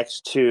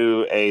connects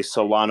to a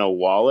Solana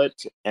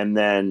wallet, and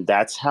then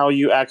that's how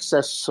you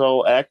access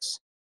SolX?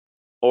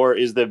 Or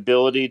is the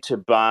ability to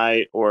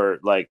buy or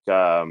like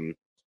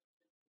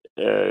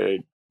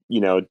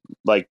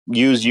like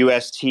use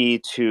UST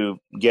to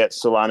get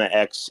Solana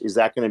X, is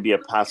that going to be a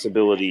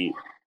possibility,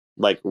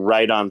 like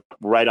right on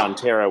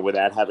Terra,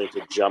 without having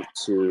to jump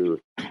to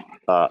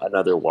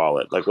another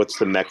wallet? Like, what's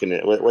the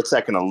mechanism? What's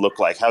that going to look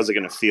like? How's it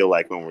going to feel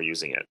like when we're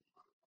using it?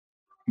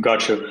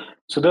 Gotcha.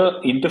 So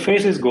the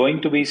interface is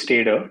going to be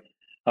Stader,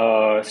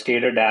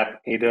 Stader app,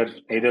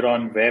 either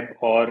on web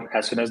or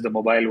as soon as the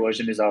mobile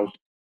version is out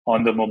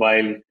on the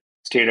mobile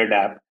Stader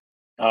app.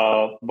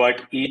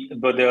 But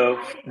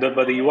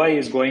the UI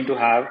is going to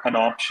have an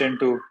option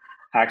to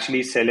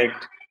actually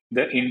select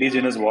the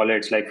indigenous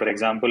wallets. Like for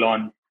example,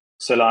 on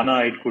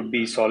Solana, it could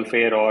be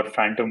Solfair or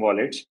Phantom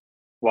wallets,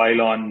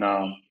 while on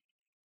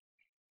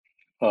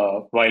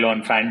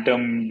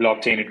Phantom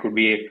blockchain, it could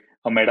be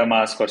a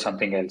MetaMask or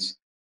something else.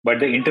 But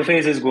the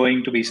interface is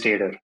going to be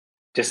Stader,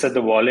 just that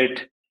the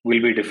wallet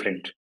will be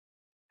different.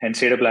 And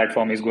Stader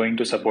platform is going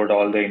to support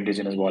all the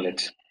indigenous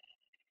wallets.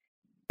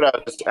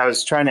 What I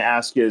was trying to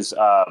ask is,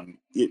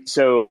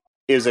 so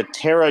is a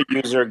Terra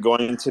user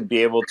going to be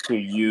able to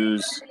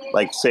use,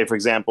 like, say, for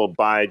example,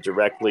 buy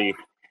directly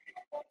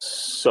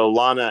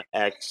Solana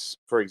X,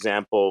 for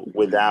example,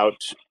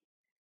 without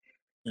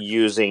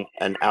using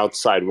an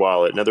outside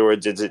wallet? In other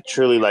words, is it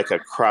truly like a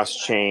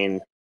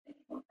cross-chain,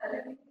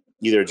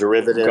 either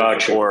derivative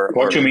Gotcha. or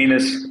What you mean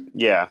is,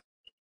 yeah.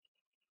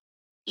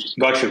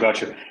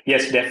 Gotcha.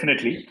 Yes,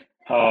 definitely.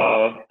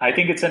 I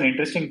think it's an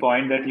interesting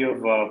point that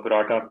you've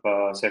brought up,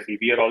 Cephii.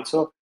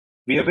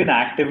 We have been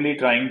actively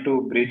trying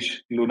to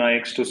bridge Luna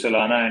X to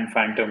Solana and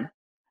Phantom,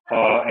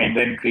 and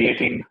then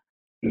creating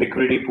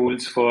liquidity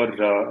pools for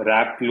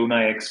wrapped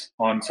Luna X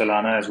on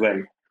Solana as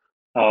well.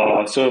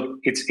 So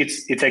it's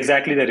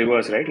exactly the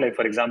reverse, right? Like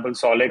for example,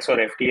 Solex or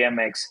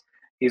FTMX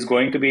is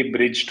going to be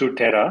bridged to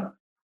Terra,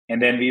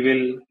 and then we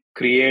will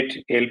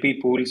create LP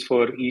pools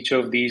for each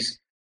of these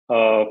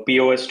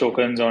POS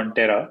tokens on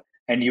Terra,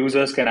 and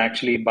users can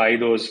actually buy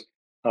those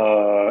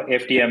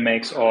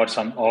FTMX or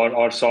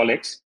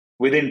Solex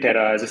within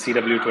Terra as a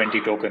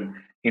CW20 token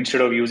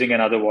instead of using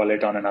another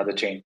wallet on another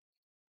chain.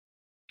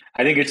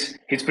 I think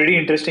it's pretty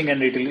interesting,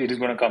 and it is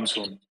going to come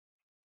soon.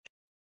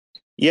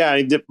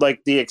 Yeah,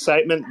 like the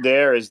excitement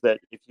there is that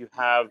if you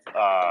have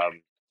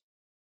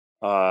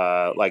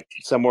like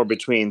somewhere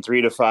between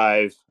 3 to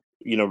 5,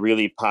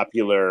 really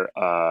popular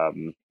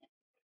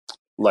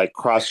like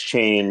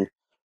cross-chain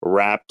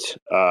wrapped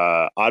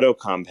auto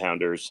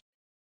compounders,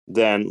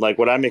 then like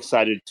what I'm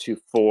excited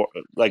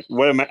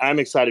I'm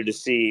excited to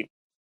see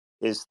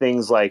is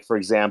things like, for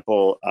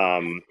example,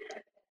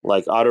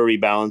 like auto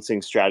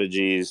rebalancing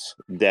strategies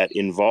that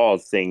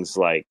involve things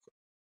like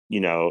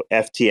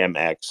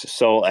FTMX,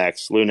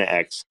 SolX,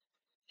 LunaX,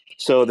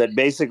 so that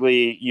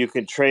basically you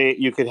could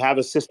have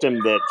a system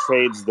that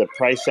trades the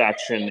price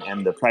action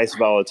and the price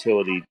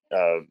volatility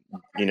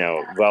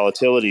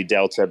volatility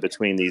delta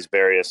between these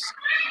various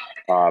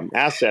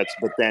assets,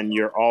 but then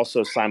you're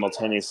also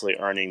simultaneously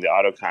earning the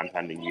auto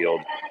compounding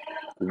yield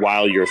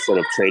while you're sort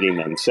of trading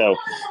them. So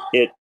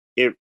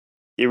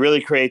it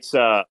really creates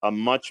a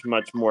much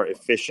more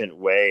efficient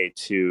way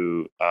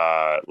to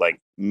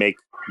like make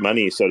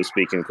money, so to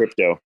speak, in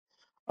crypto.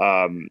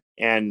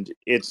 And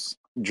it's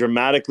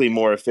dramatically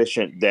more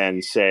efficient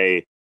than,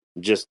 say,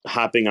 just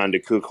hopping onto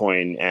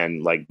KuCoin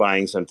and like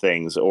buying some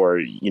things, or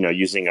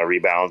using a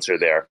rebalancer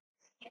there.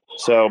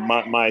 So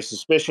my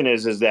suspicion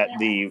is that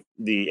the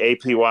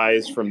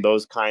APYs from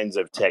those kinds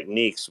of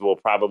techniques will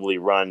probably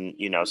run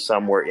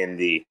somewhere in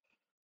the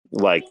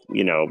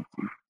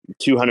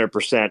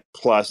 200%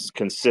 plus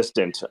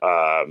consistent.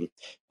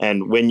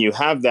 And when you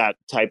have that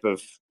type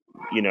of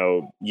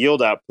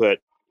yield output,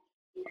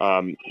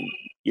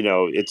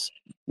 it's,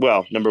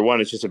 well, number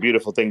one, it's just a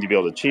beautiful thing to be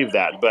able to achieve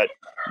that. But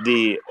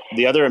the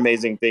other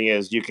amazing thing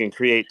is you can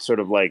create sort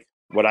of like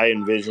what I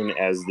envision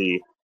as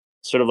the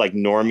sort of like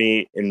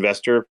normie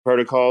investor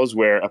protocols,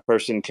 where a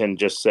person can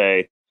just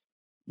say,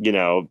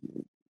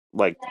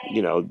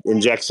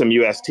 inject some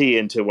UST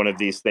into one of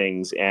these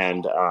things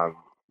and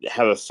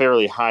have a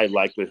fairly high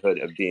likelihood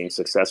of being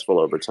successful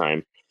over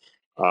time,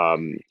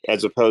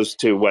 as opposed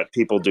to what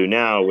people do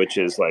now, which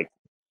is like,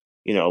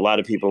 a lot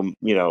of people,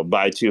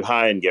 buy too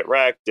high and get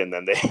wrecked, and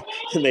then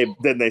they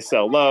then they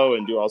sell low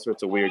and do all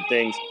sorts of weird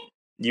things.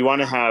 You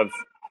want to have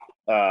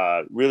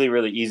really,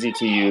 really easy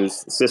to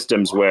use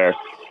systems where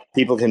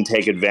people can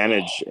take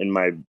advantage, in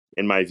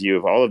my view,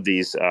 of all of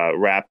these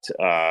wrapped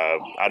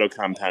auto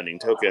compounding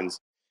tokens,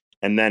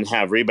 and then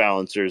have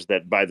rebalancers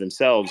that by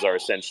themselves are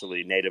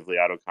essentially natively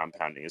auto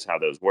compounding is how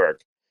those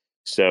work.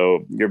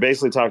 So you're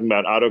basically talking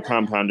about auto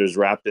compounders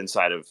wrapped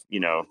inside of,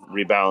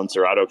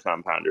 rebalancer auto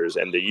compounders,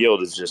 and the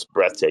yield is just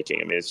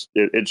breathtaking. I mean,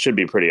 it should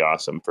be pretty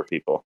awesome for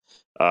people.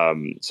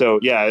 So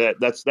yeah,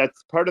 that's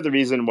part of the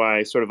reason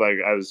why, sort of like,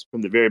 I was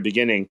from the very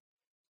beginning,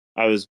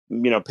 I was,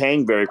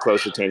 paying very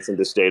close attention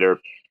to Stader.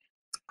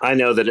 I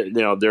know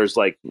that, there's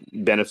like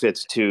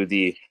benefits to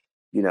the,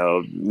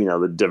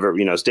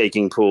 the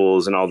staking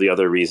pools and all the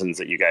other reasons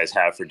that you guys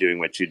have for doing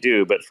what you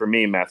do. But for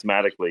me,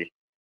 mathematically,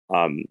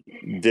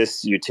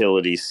 this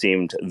utility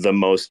seemed the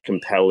most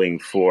compelling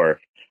for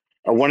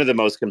one of the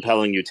most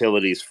compelling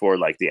utilities for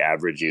like the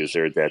average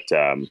user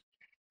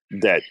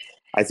that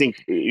I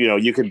think,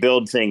 you could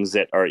build things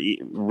that are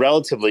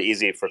relatively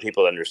easy for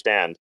people to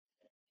understand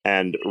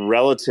and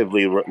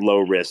relatively low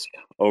risk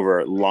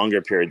over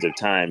longer periods of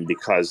time,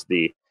 because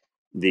the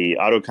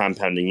auto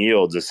compounding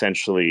yields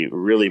essentially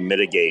really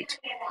mitigate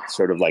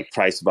sort of like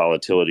price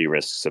volatility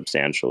risks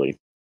substantially.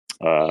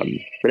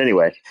 But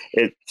anyway,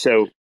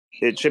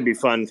 it should be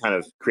fun kind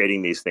of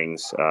creating these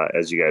things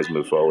as you guys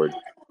move forward.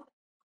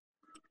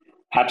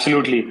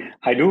 Absolutely.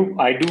 I do.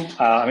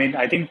 I mean,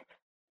 I think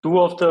two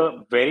of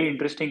the very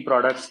interesting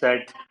products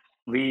that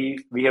we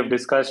have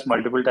discussed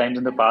multiple times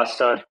in the past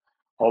are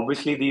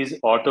obviously these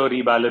auto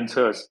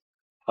rebalancers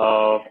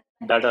uh,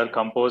 that are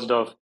composed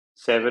of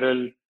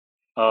several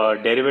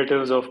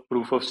derivatives of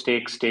proof of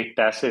stake staked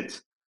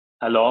assets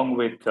along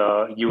with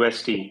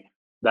UST.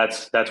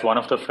 That's one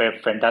of the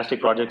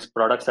fantastic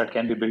products that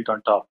can be built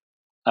on top,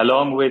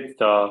 along with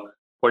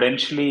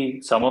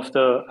potentially some of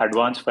the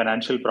advanced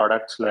financial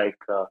products like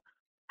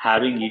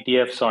having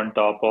ETFs on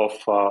top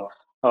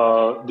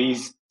of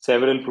these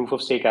several proof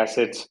of stake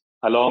assets,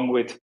 along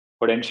with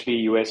potentially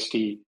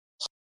UST.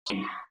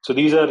 So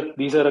these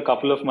are a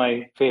couple of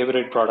my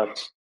favorite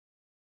products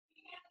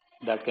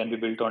that can be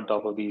built on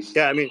top of these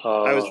Yeah, I mean,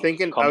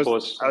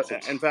 composed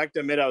assets. in fact,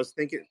 Amit, I was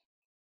thinking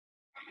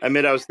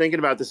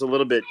about this a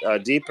little bit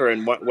deeper,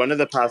 and one of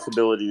the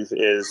possibilities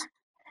is,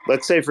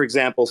 let's say, for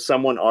example,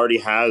 someone already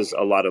has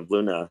a lot of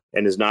Luna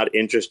and is not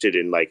interested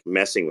in like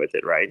messing with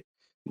it, right?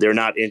 They're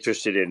not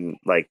interested in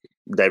like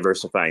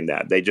diversifying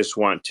that. They just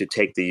want to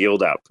take the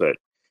yield output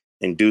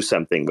and do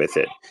something with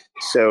it.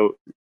 So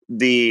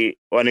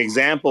an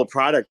example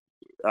product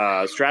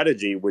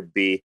strategy would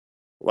be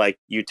like,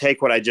 you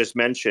take what I just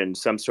mentioned,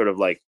 some sort of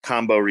like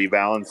combo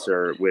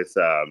rebalancer with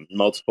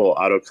multiple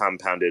auto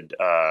compounded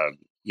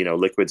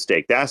liquid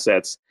staked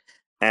assets,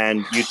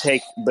 and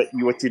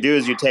what you do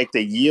is you take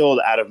the yield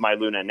out of my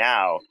Luna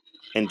now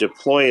and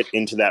deploy it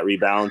into that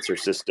rebalancer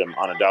system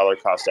on a dollar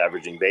cost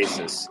averaging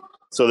basis,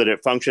 so that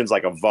it functions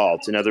like a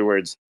vault. In other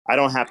words, I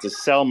don't have to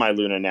sell my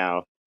Luna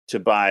now to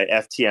buy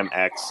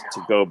FTMX,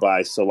 to go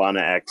buy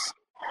Solana X.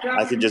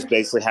 I could just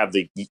basically have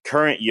the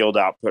current yield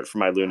output for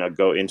my Luna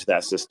go into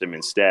that system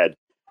instead,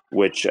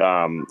 which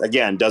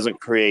again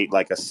doesn't create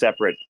like a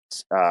separate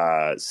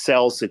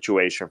sell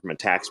situation from a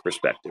tax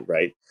perspective,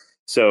 right?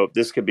 So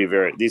these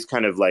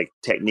kind of like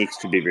techniques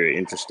could be very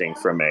interesting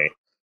from a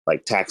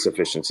like tax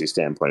efficiency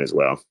standpoint as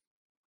well.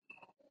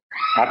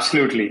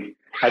 Absolutely.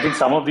 I think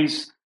some of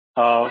these,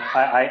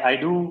 I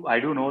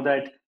do know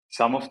that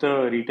some of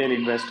the retail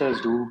investors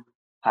do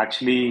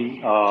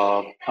actually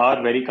are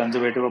very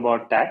conservative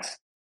about tax.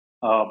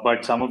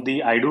 But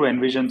I do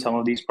envision some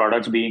of these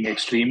products being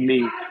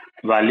extremely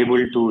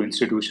valuable to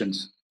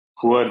institutions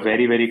who are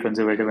very, very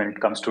conservative when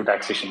it comes to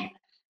taxation.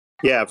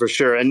 Yeah, for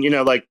sure. And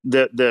like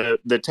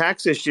the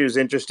tax issue is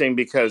interesting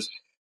because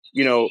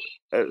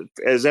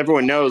as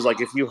everyone knows,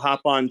 like if you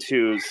hop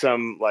onto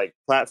some like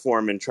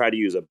platform and try to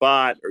use a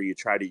bot, or you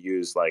try to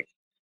use like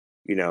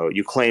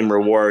you claim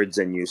rewards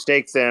and you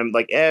stake them,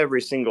 like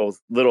every single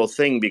little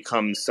thing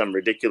becomes some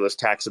ridiculous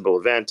taxable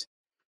event,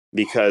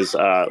 because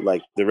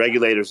like the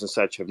regulators and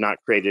such have not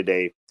created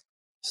a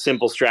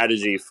simple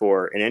strategy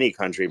in any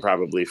country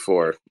probably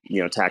for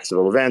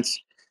taxable events.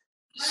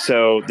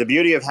 So the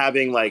beauty of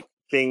having like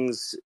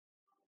things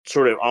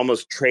sort of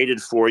almost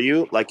traded for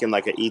you, like in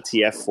like an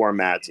ETF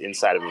format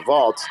inside of a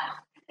vault,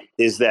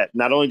 is that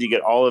not only do you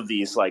get all of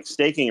these like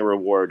staking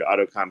reward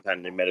auto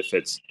compounding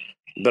benefits,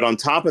 but on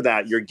top of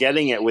that, you're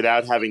getting it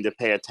without having to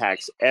pay a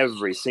tax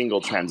every single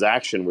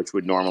transaction, which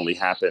would normally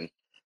happen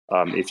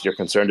if you're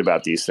concerned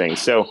about these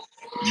things. So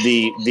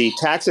the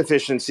tax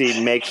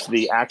efficiency makes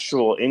the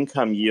actual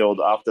income yield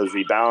off those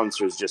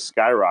rebalancers just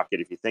skyrocket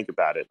if you think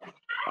about it,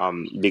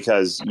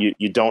 because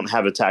you don't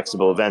have a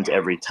taxable event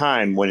every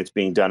time when it's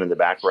being done in the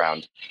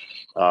background.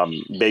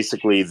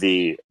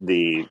 Basically,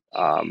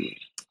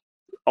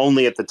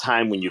 only at the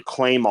time when you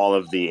claim all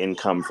of the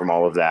income from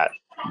all of that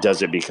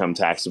does it become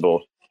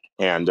taxable.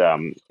 And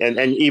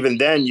even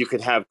then you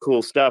could have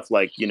cool stuff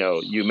like,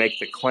 you make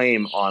the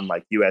claim on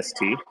like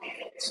UST.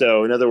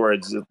 So in other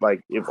words,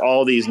 like if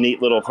all these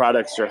neat little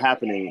products are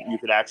happening, you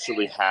could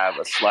actually have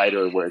a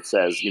slider where it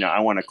says, I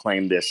want to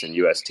claim this in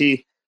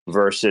UST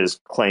versus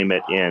claim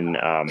it in,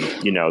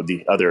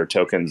 the other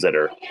tokens that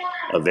are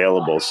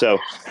available. So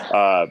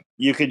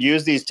you could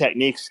use these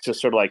techniques to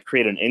sort of like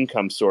create an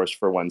income source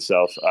for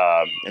oneself.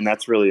 And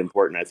that's really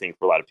important, I think,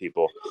 for a lot of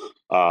people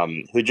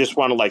who just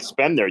want to like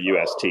spend their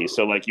UST.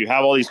 So like you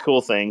have all these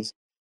cool things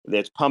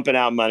that's pumping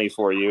out money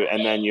for you.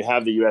 And then you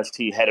have the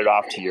UST headed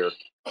off to your,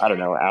 I don't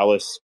know,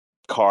 Alice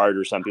card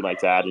or something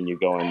like that. And you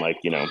go and like,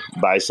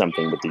 buy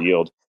something with the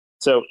yield.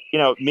 So,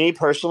 me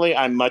personally,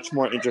 I'm much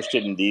more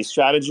interested in these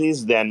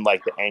strategies than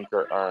like the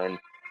anchor earn,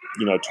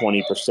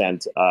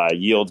 20%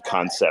 yield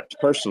concept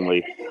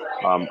personally.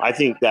 I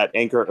think that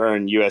anchor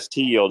earn UST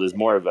yield is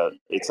more of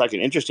it's like an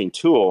interesting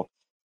tool,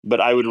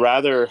 but I would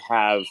rather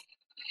have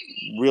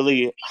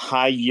really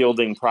high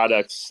yielding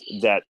products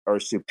that are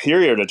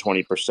superior to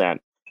 20%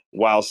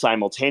 while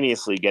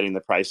simultaneously getting the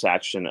price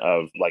action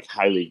of like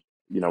highly,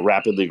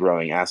 rapidly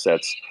growing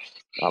assets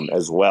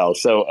as well.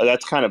 So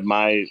that's kind of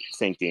my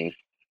thinking.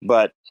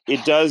 But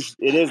it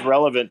is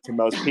relevant to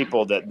most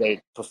people that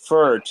they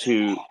prefer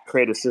to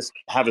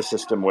have a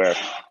system where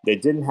they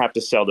didn't have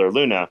to sell their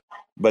Luna,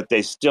 but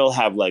they still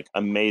have like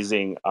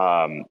amazing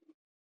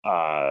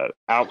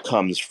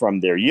outcomes from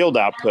their yield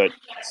output,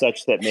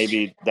 such that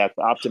maybe that's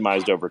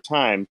optimized over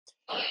time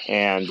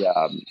and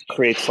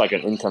creates like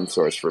an income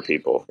source for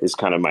people. Is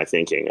kind of my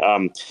thinking.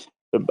 I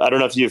don't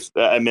know if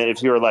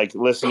if you were like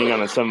listening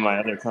on some of my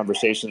other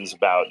conversations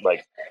about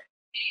like,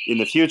 in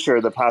the future,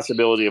 the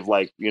possibility of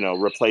like,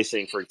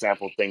 replacing, for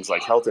example, things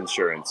like health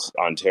insurance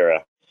on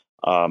Terra.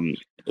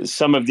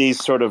 Some of these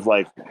sort of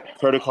like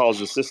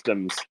protocols or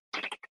systems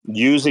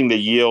using the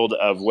yield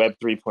of Web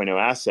 3.0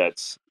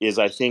 assets is,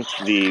 I think,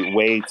 the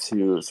way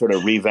to sort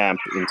of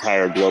revamp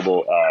entire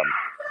global,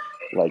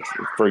 like,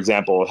 for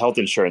example, health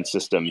insurance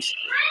systems,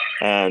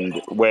 and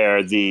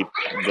where the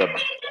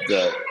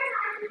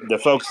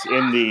folks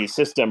in the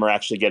system are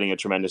actually getting a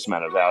tremendous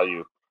amount of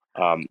value.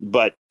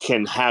 But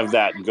can have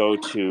that go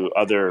to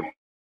other,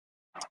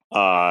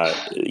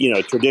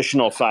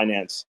 traditional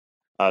finance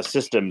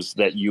systems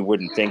that you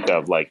wouldn't think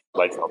of, like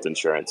health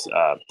insurance.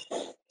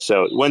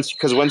 So once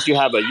you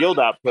have a yield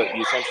output,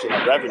 you essentially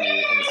have revenue,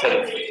 and instead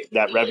of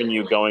that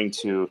revenue going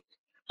to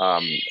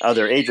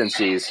other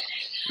agencies,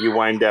 you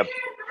wind up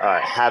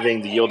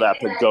having the yield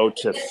output go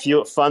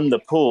to fund the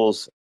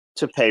pools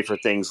to pay for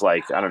things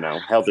like, I don't know,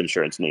 health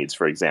insurance needs,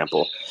 for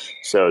example.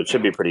 So it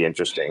should be pretty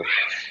interesting.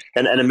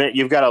 And Amit,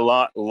 you've got a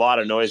lot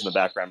of noise in the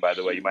background, by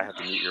the way. You might have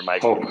to mute your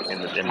mic.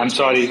 I'm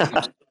sorry.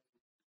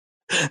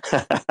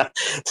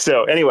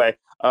 So anyway,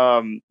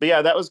 but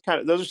yeah, those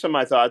are some of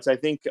my thoughts. I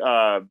think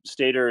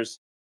Stader's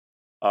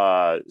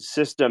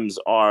systems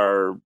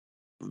are,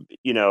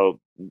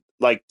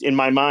 like in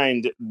my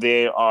mind,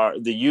 they are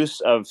the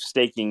use of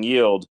staking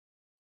yield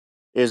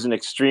is an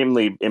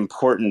extremely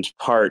important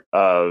part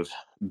of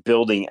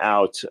building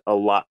out a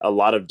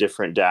lot of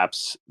different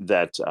dApps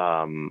that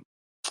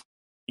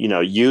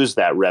use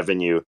that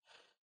revenue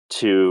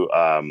to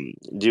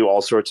do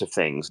all sorts of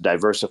things,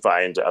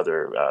 diversify into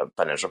other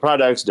financial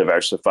products,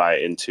 diversify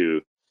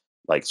into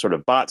like sort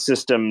of bot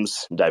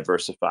systems,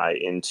 diversify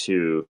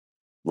into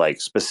like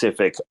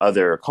specific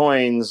other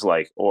coins,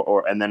 like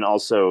and then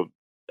also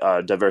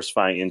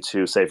diversifying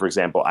into, say, for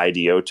example,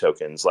 IDO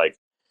tokens. Like,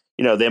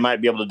 they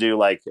might be able to do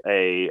like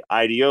a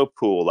IDO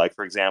pool, like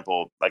for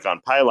example, like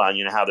on Pylon,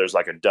 how there's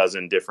like a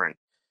dozen different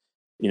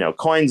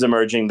coins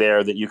emerging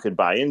there that you could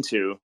buy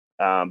into.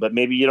 But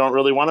maybe you don't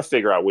really want to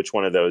figure out which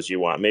one of those you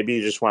want. Maybe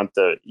you just want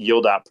the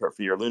yield output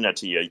for your Luna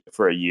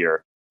for a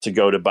year to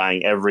go to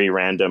buying every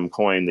random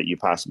coin that you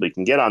possibly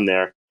can get on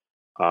there,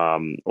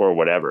 or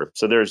whatever.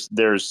 So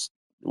there's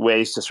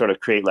ways to sort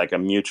of create like a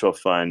mutual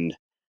fund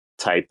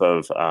type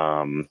of,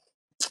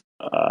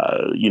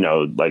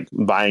 like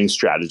buying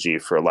strategy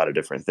for a lot of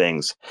different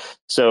things.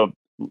 So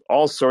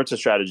all sorts of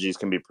strategies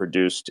can be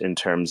produced in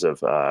terms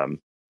of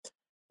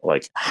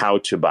like how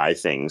to buy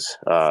things.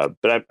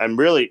 But I'm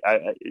really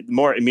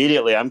more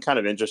immediately, I'm kind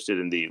of interested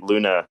in the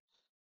Luna.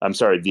 I'm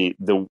sorry,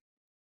 the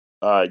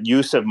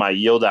use of my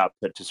yield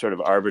output to sort of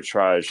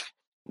arbitrage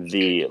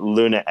the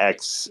Luna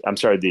X. I'm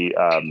sorry, the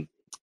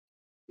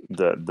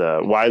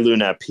Y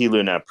Luna, P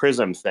Luna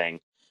Prism thing,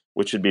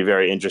 which would be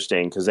very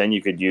interesting because then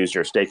you could use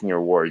your staking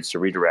rewards to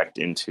redirect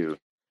into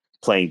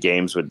playing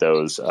games with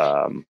those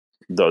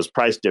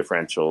price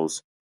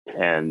differentials.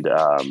 And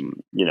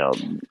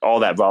all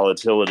that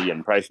volatility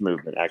and price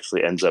movement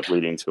actually ends up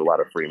leading to a lot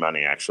of free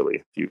money, actually,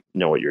 if you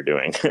know what you're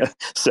doing.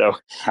 So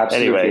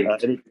Absolutely.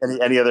 Anyway,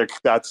 any other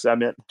thoughts,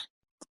 Amit?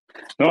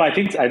 No, I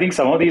think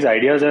some of these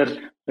ideas are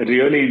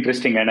really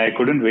interesting, and I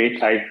couldn't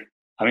wait. I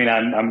mean,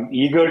 I'm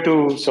eager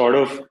to sort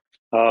of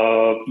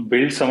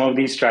build some of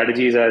these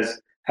strategies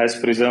as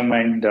Prism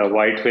and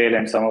White Whale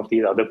and some of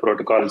these other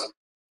protocols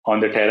on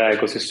the Terra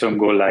ecosystem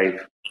go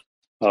live.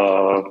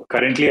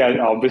 Currently,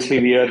 obviously,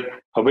 we are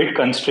a bit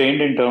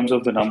constrained in terms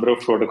of the number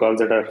of protocols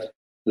that are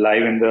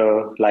live on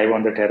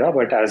the Terra.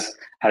 But as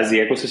the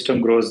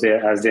ecosystem grows,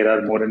 as there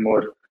are more and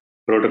more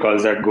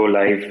protocols that go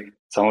live,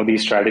 some of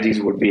these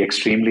strategies would be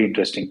extremely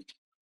interesting.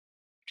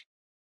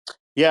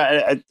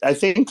 Yeah, I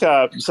think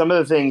some of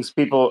the things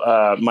people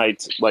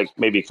might like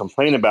maybe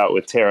complain about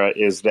with Terra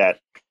is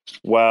that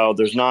while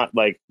there's not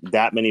like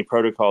that many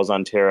protocols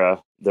on Terra,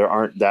 there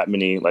aren't that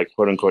many like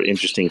quote unquote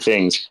interesting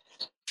things.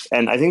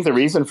 And I think the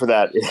reason for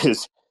that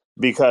is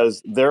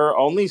because there are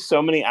only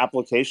so many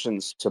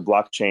applications to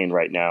blockchain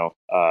right now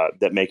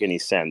that make any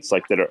sense,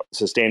 like that are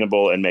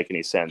sustainable and make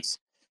any sense.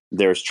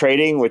 There's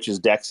trading, which is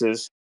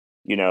dexes,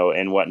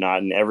 and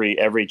whatnot, and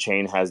every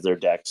chain has their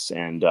dex,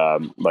 and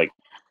like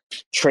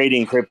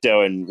trading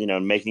crypto and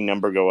making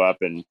number go up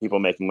and people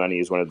making money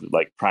is one of the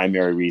like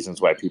primary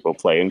reasons why people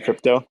play in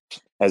crypto,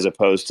 as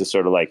opposed to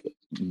sort of like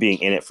being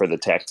in it for the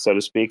tech, so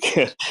to speak.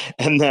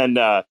 And then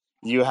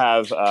you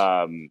have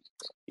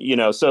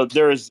so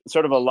there's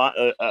sort of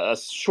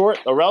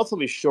a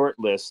relatively short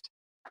list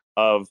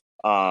of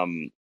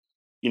applications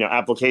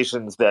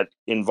that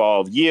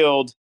involve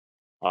yield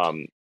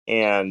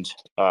and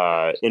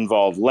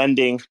involve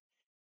lending,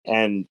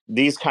 and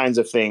these kinds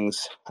of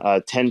things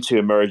tend to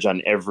emerge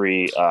on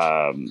every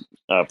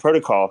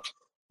protocol.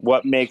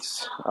 What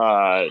makes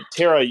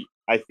Terra,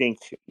 I think,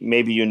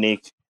 maybe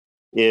unique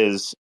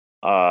is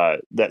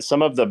that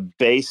some of the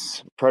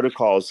base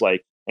protocols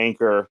like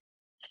Anchor,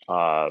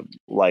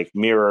 like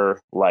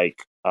Mirror,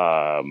 like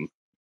I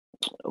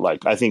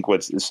think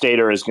what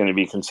Stader is going to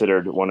be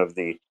considered one of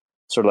the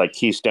sort of like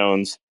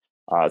keystones,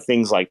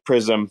 things like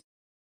Prism,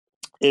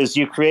 is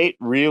you create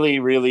really,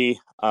 really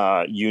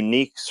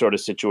unique sort of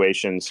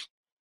situations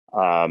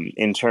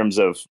in terms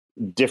of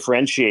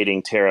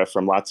differentiating Terra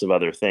from lots of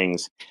other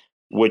things,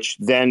 which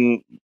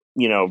then,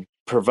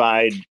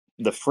 provide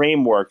the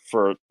framework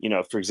for,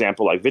 for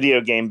example, like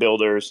video game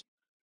builders,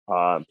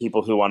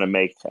 people who want to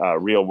make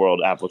real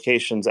world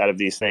applications out of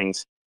these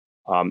things.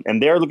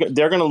 And they're going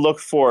to look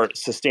for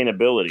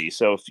sustainability.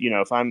 So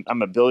if I'm a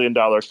 $1 billion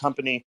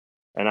company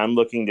and I'm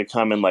looking to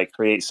come and like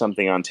create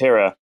something on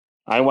Terra,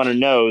 I want to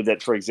know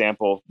that, for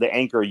example, the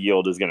Anchor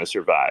yield is going to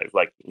survive,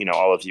 like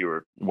all of you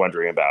are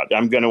wondering about.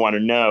 I'm going to want to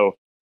know,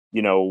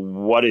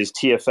 what is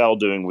TFL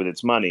doing with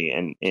its money,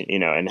 and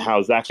and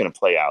how's that going to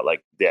play out,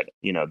 like that,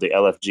 the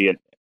LFG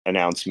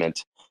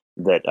announcement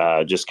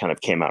that just kind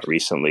of came out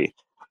recently.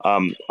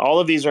 All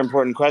of these are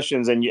important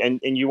questions, and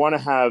you want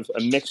to have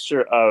a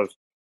mixture of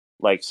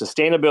like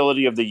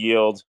sustainability of the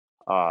yield,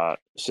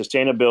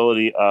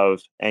 sustainability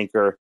of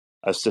Anchor,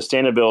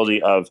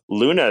 sustainability of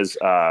Luna's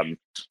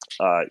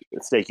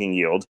staking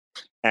yield,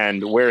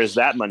 and where is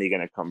that money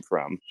going to come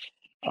from?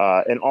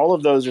 And all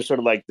of those are sort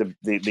of like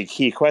the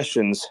key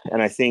questions.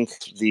 And I think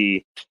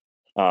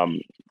there's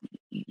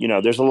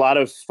a lot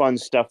of fun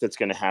stuff that's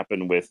going to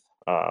happen with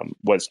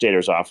what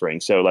Stader's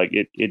offering. So like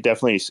it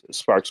definitely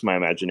sparks my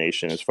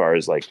imagination as far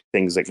as like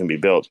things that can be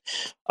built.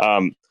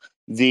 So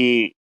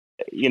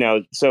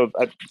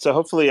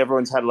hopefully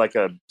everyone's had like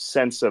a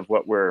sense of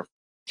what we're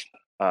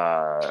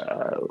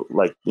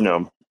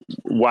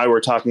why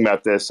we're talking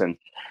about this, and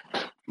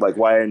like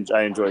why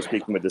I enjoy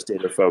speaking with the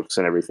Stader folks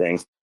and everything.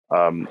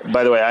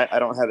 By the way, I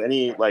don't have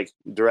any like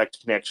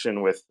direct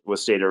connection with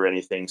Stader or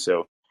anything,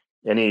 so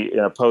any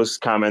posts,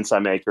 comments I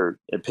make, or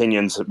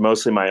opinions,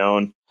 mostly my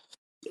own,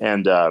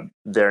 and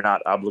they're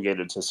not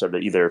obligated to sort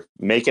of either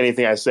make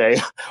anything I say,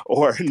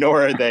 or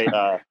nor are they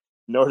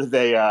nor do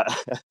they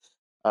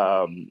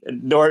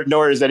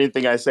nor is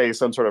anything I say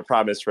some sort of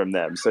promise from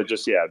them. So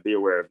just be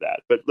aware of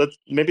that. But let's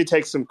maybe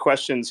take some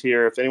questions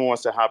here. If anyone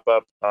wants to hop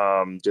up,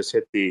 just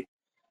hit the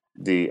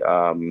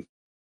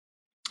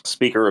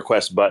speaker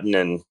request button,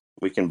 and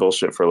we can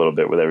bullshit for a little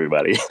bit with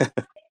everybody.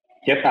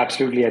 Yep,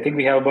 absolutely. I think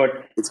we have about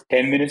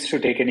 10 minutes to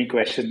take any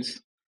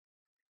questions.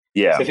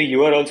 Yeah. Cephii,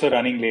 you are also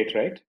running late,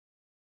 right?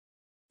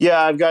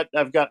 Yeah, I'm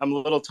a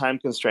little time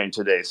constrained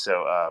today,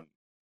 so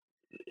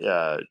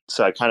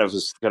so I kind of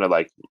was gonna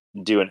like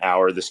do an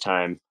hour this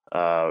time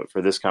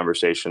for this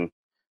conversation,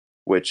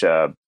 which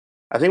I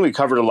think we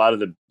covered a lot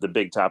of the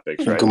big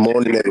topics, right? Good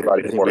morning,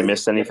 everybody. I think we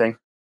missed anything?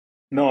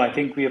 No, I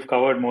think we have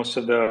covered most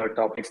of the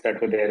topics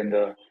that were there in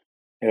the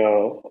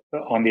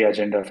on the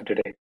agenda for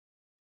today.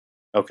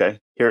 Okay,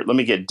 here, let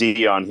me get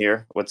Dion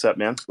here. What's up,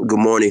 man? Good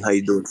morning. How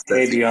you doing,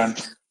 Stephanie? Hey, Dion.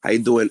 How you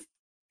doing?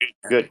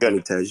 Good. Good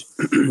morning,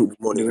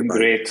 doing everybody.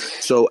 Great.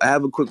 So I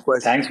have a quick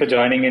question. Thanks for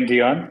joining in,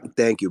 Dion.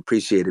 Thank you.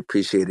 Appreciate it.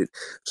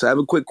 So I have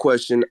a quick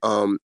question.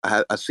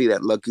 I see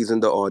that Lucky's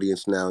in the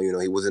audience now.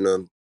 He was in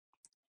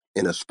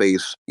a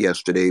space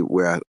yesterday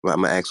where I'm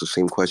gonna ask the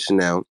same question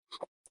now.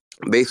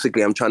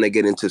 Basically, I'm trying to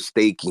get into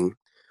staking,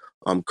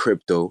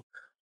 crypto.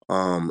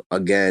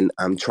 Again,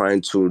 I'm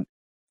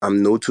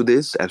new to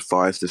this as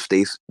far as the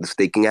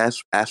staking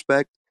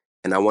aspect,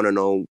 and I want to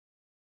know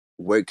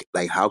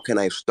how can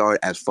I start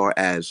as far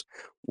as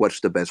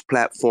what's the best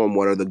platform,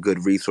 what are the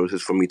good resources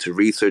for me to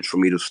research, for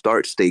me to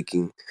start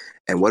staking,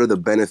 and what are the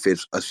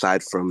benefits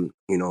aside from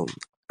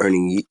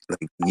earning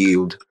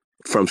yield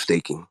from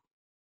staking.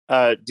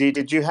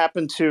 Did you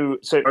happen to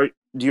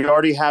do you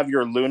already have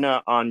your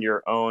Luna on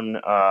your own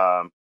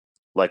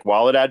like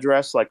wallet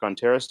address, like on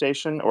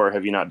TerraStation, or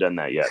have you not done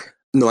that yet?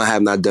 No, I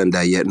have not done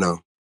that yet. No,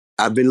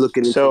 I've been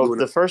looking into So Luna.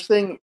 the first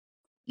thing,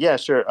 yeah,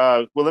 sure.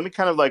 Well, let me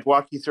kind of like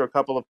walk you through a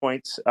couple of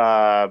points.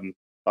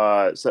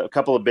 So a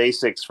couple of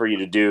basics for you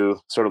to do,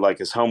 sort of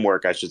like as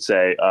homework, I should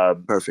say.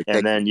 Perfect.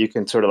 And then you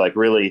can sort of like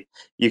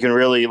you can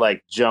really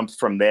like jump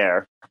from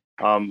there.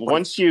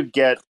 Once you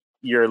get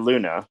your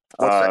Luna,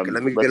 1 second.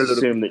 Let me get a little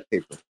assume that.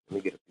 paper. Let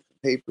me get a piece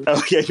of paper.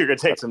 Oh yeah, you're gonna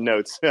take some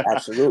notes.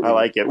 Absolutely. I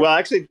like it. Well,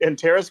 actually, and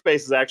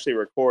TerraSpaces actually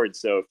records,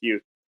 so if you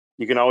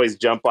can always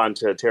jump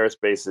onto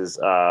TerraSpaces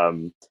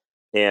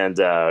and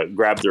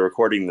grab the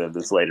recording of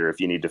this later if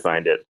you need to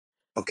find it.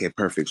 Okay,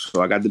 perfect.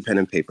 So I got the pen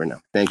and paper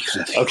now. Thank you,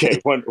 Cephii.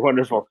 Okay,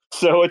 wonderful.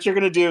 So what you're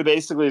going to do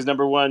basically is,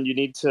 number one, you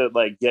need to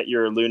like get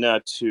your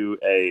Luna to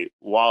a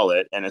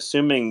wallet, and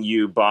assuming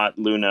you bought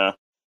Luna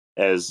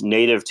as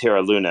native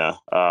Terra Luna,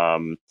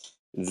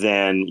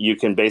 then you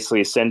can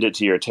basically send it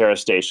to your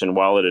TerraStation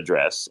wallet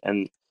address,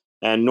 and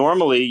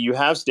normally you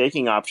have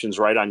staking options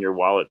right on your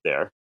wallet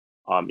there,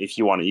 if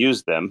you want to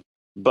use them.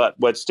 But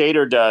what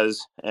Stader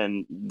does,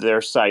 and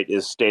their site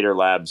is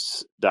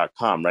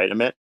staderlabs.com, right,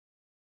 Amit?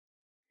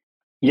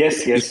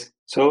 Yes.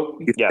 So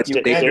Yeah, you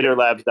can.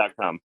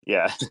 staderlabs.com.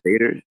 Yeah.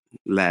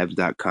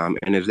 Staderlabs.com.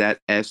 And is that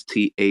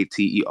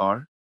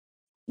STATER?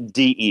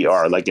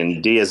 DER, like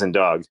in D as in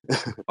dog.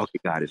 Okay,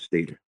 got it.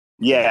 Stader.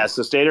 Yeah,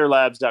 so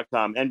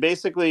staderlabs.com. And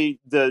basically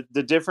the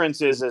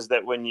difference is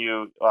that when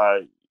you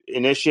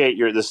initiate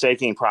the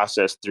staking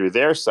process through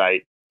their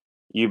site,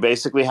 you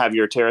basically have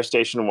your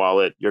TerraStation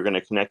wallet, you're going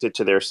to connect it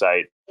to their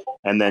site,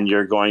 and then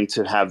you're going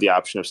to have the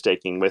option of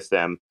staking with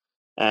them.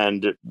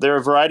 And there are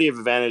a variety of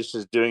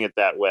advantages doing it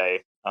that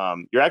way.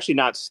 You're actually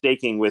not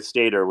staking with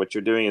Stader. What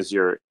you're doing is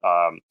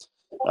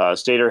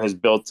Stader has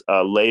built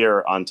a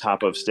layer on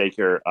top of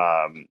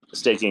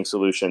staking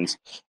solutions,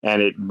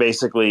 and it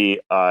basically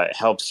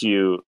helps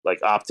you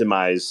like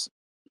optimize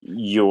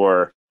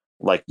your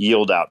like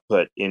yield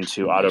output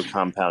into auto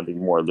compounding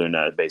more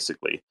Luna,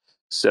 basically.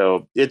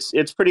 So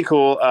it's pretty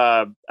cool.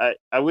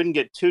 I wouldn't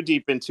get too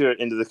deep into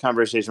the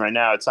conversation right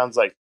now. It sounds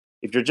like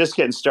if you're just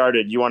getting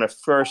started, you want to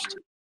first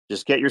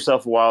just get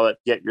yourself a wallet,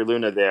 get your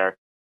Luna there,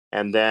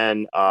 and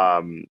then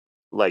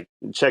like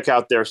check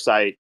out their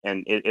site,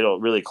 and it'll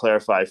really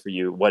clarify for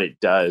you what it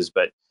does.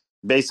 But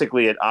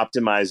basically, it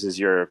optimizes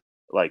your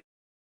like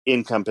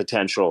income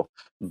potential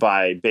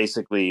by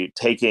basically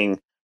taking,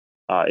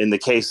 in the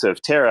case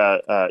of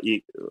Terra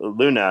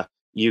Luna,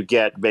 you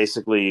get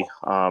basically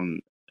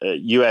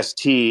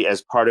UST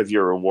as part of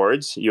your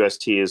rewards.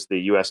 UST is the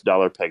US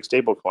dollar peg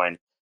stablecoin,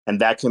 and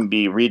that can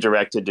be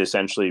redirected to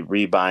essentially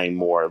rebuying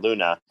more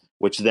Luna,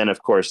 which then,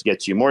 of course,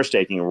 gets you more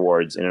staking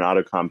rewards in an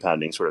auto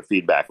compounding sort of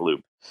feedback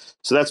loop.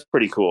 So that's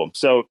pretty cool.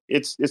 So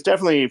it's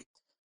definitely,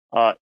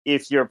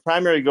 if your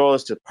primary goal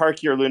is to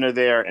park your Luna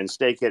there and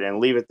stake it and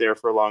leave it there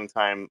for a long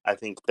time, I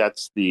think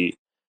that's the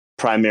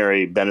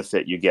primary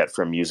benefit you get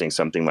from using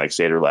something like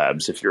Stader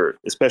Labs,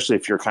 especially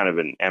if you're kind of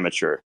an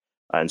amateur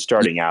and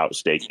starting out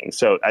staking.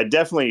 So I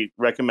definitely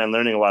recommend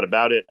learning a lot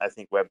about it. I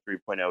think Web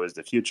 3.0 is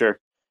the future,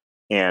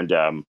 and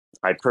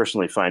I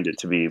personally find it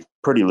to be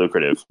pretty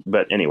lucrative.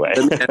 But anyway,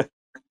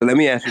 let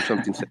me ask you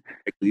something.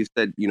 You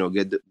said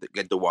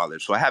get the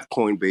wallet. So I have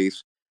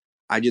Coinbase.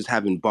 I just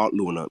haven't bought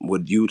Luna.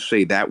 Would you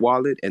say that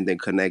wallet and then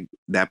connect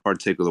that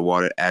particular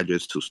wallet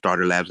address to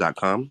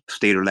starterlabs.com?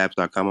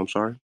 Staterlabs.com, I'm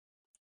sorry.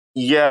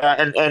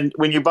 Yeah, and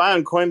when you buy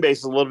on Coinbase,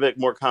 it's a little bit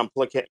more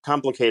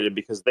complicated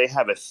because they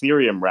have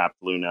Ethereum wrapped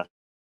Luna.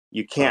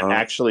 You can't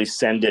actually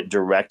send it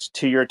direct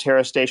to your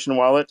TerraStation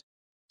wallet.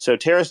 So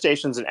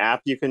TerraStation's an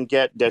app you can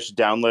just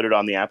download it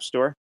on the App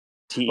Store,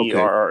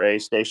 TERRA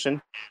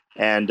Station,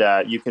 and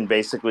you can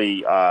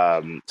basically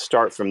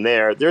start from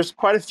there. There's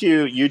quite a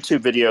few YouTube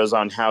videos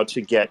on how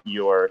to get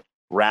your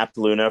wrapped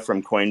Luna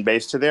from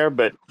Coinbase to there,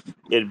 but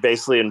it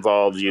basically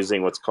involves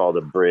using what's called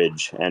a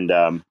bridge. And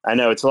I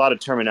know it's a lot of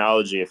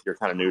terminology if you're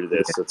kind of new to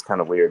this, so it's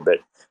kind of weird, but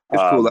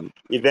it's cool.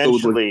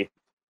 Eventually,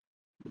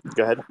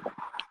 go ahead.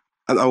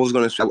 I was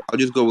going to say, I'll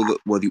just go with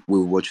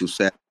what you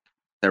said,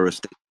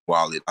 TerraStation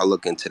wallet. I'll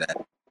look into that.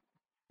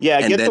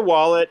 Yeah, get the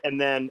wallet, and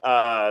then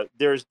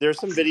there's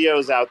some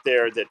videos out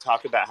there that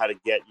talk about how to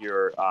get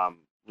your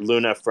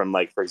Luna from,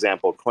 like, for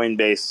example,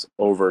 Coinbase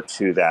over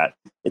to that.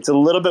 It's a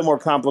little bit more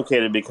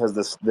complicated because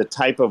the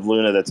type of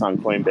Luna that's on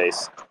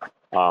Coinbase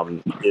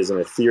is an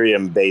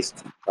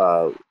Ethereum-based,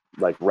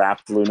 like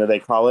wrapped Luna, they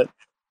call it,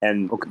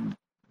 and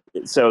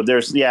so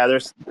there's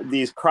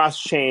these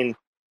cross-chain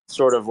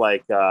sort of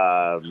like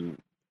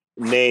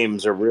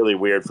names are really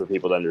weird for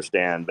people to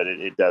understand, but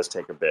it does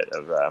take a bit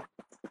of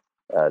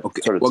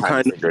sort of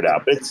time to figure it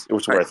out. But it's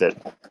worth it.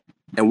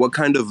 And what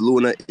kind of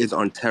Luna is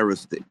on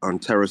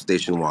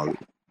TerraStation wallet?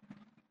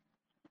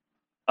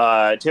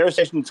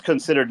 TerraStation is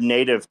considered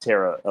native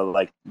Terra,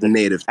 like the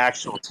native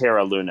actual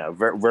Terra Luna,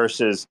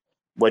 versus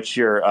what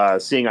you're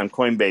seeing on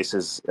Coinbase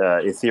is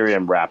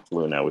Ethereum wrapped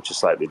Luna, which is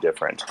slightly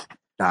different.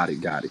 Got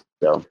it.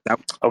 So,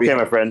 okay,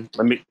 my friend.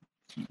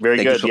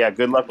 Very good. Yeah,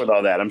 good luck with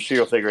all that. I'm sure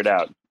you'll figure it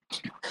out.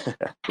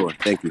 Sure.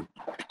 Thank you.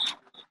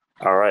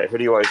 All right. Who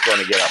do you always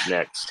want to get up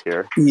next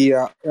here?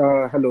 Yeah.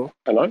 Hello.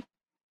 Hello.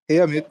 Hey,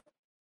 Amit.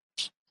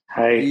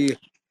 Hi. Yeah.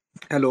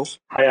 Hello.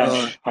 Hi,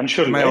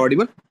 Anshul, Am I right?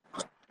 audible?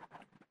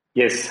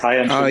 Yes. Hi,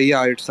 Anshul.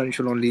 Yeah, it's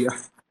Anshul only.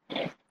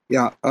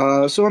 Yeah.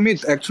 So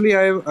Amit, actually,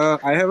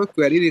 I have a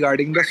query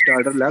regarding the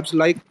starter labs.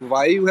 Like,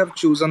 why you have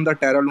chosen the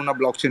Terra Luna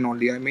blockchain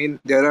only? I mean,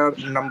 there are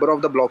number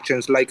of the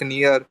blockchains like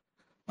Near,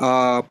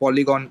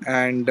 Polygon,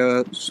 and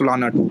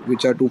Solana too,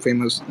 which are too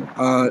famous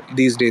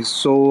these days.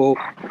 So,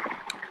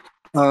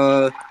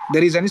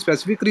 there is any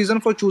specific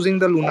reason for choosing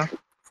the Luna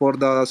for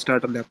the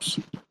starter labs?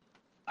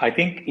 I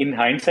think in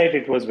hindsight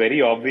it was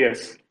very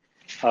obvious,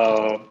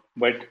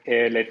 but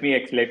let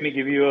me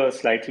give you a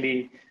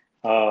slightly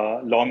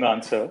long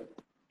answer.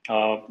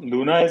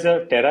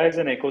 Terra is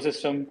an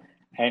ecosystem,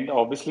 and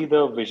obviously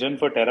the vision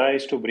for Terra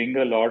is to bring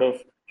a lot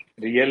of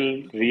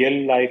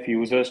real life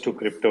users to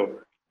crypto.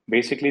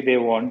 Basically, they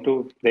want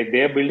to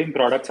they are building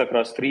products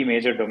across three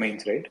major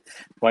domains, right?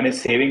 One is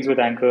savings with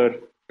Anchor,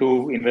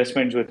 two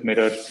investments with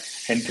Mirror,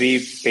 and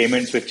three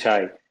payments with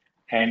Chai.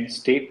 And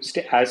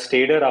as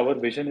Stader, our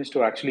vision is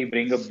to actually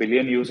bring a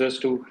billion users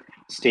to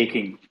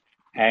staking.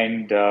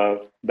 And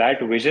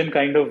that vision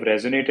kind of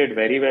resonated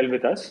very well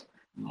with us.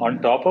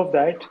 On top of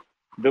that,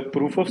 the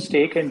proof of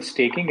stake and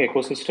staking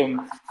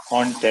ecosystem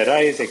on Terra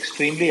is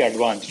extremely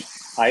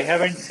advanced. I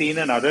haven't seen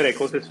another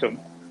ecosystem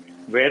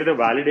where the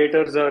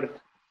validators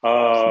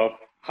are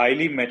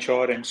highly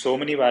mature and so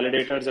many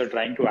validators are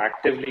trying to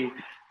actively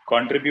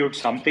contribute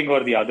something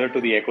or the other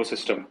to the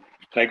ecosystem.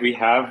 Like we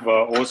have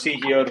OC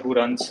here who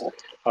runs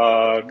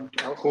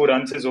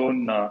his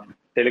own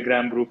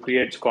Telegram group,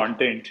 creates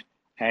content,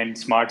 and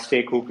Smart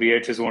Stake who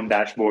creates his own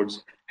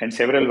dashboards, and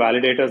several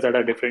validators that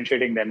are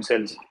differentiating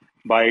themselves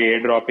by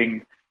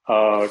airdropping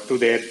to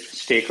their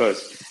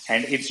stakers.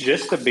 And it's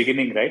just the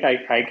beginning, right?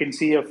 I can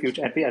see a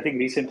future. I think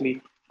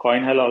recently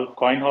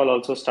CoinHall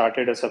also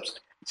started a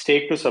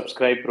stake to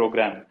subscribe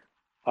program.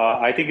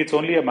 I think it's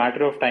only a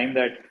matter of time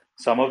that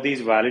some of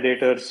these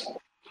validators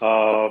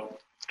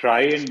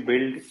try and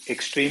build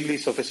extremely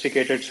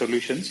sophisticated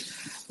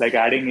solutions, like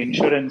adding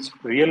insurance,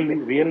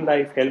 real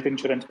life health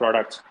insurance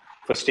products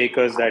for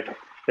stakers that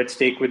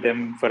stake with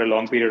them for a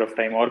long period of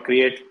time, or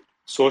create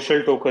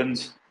social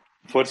tokens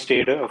for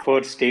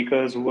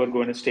stakers who are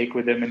going to stake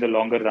with them in the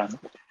longer run.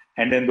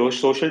 And then those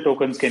social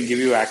tokens can give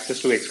you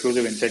access to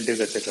exclusive incentives,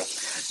 etc.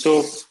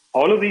 So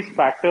all of these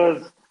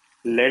factors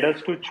led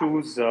us to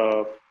choose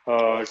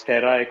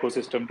Terra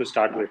ecosystem to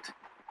start with.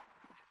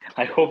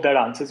 I hope that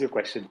answers your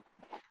question.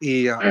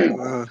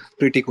 Yeah,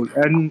 pretty cool.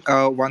 And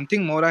one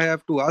thing more I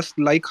have to ask,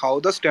 like how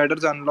the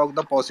statters unlock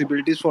the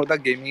possibilities for the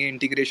gaming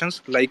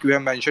integrations, like you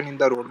have mentioned in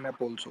the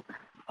roadmap also.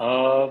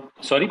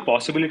 Sorry,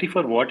 possibility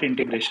for what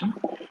integration?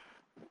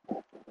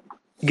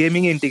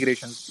 Gaming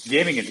integrations.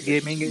 Gaming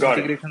integrations. Gaming Got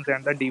it. integrations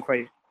and the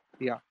DeFi.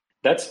 Yeah.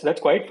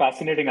 That's quite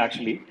fascinating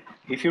actually.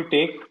 If you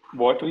take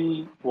what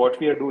we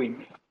are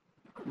doing,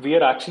 we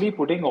are actually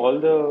claiming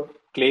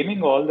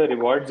all the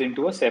rewards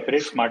into a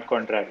separate smart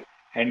contract,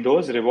 and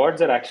those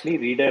rewards are actually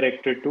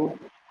redirected to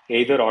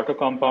either auto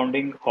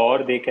compounding,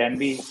 or they can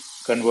be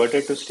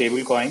converted to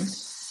stable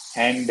coins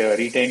and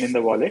retained in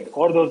the wallet,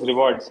 or those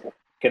rewards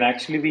can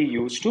actually be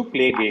used to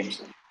play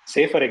games.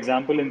 Say for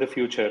example in the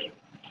future,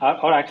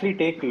 or actually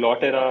take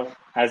Lotera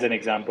as an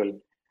example.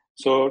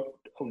 So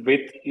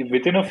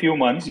within a few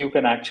months, you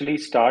can actually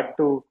start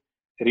to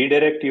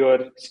redirect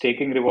your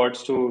staking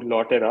rewards to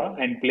Lotera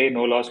and play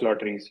no loss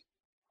lotteries.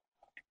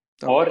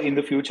 Or Okay. in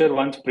the future,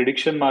 once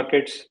prediction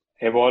markets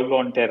evolve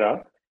on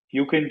Terra,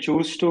 you can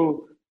choose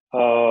to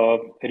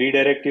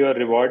redirect your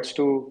rewards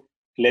to,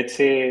 let's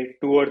say,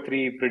 two or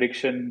three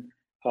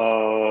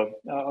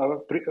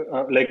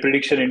like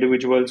prediction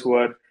individuals who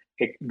are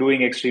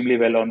doing extremely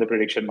well on the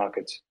prediction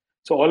markets.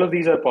 So all of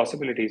these are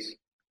possibilities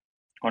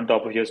on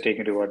top of your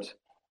staking rewards.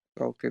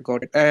 Okay,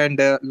 got it. And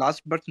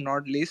last but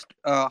not least,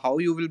 how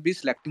you will be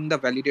selecting the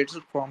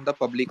validators from the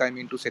public? I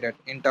mean to say that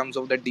in terms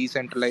of the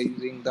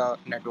decentralizing the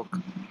network.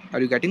 Are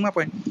you getting my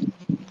point?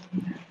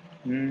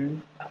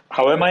 Mm.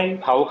 How am I?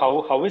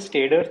 How is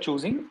Stader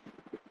choosing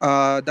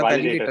The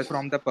validators validators?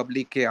 from the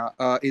public, yeah.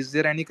 Is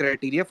there any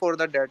criteria for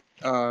that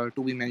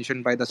to be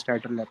mentioned by the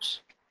starter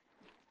labs?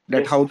 That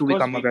Yes, how to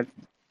become a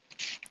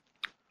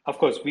of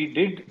course we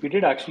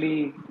did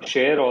actually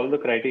share all the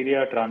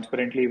criteria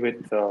transparently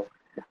with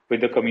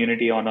the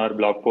community on our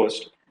blog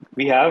post.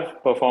 We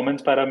have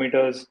performance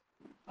parameters,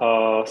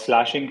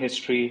 slashing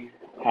history,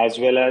 as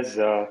well as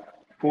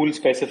pool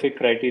specific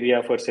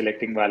criteria for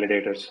selecting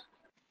validators.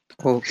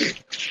 Okay,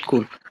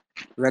 cool.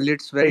 Well,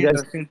 it's Hey very guys,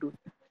 interesting to.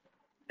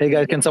 hey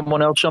guys, Yeah. can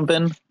someone else jump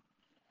in?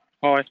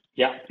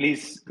 Yeah,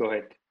 please go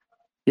ahead.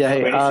 Yeah,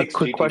 hey, 26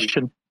 quick GTD.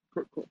 question.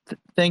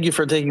 Thank you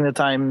for taking the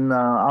time,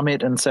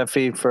 Amit and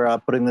Cephii, for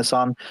putting this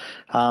on.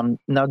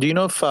 Now, do you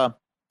know if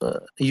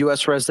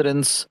U.S.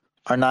 residents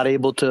are not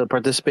able to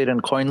participate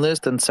in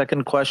CoinList? And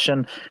second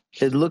question,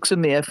 it looks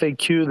in the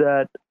FAQ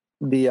that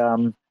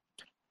the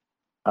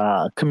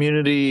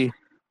community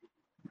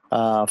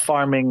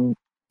farming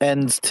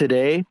ends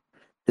today.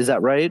 Is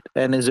that right?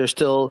 And is there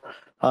still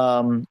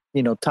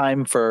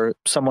time for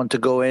someone to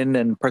go in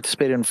and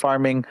participate in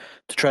farming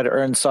to try to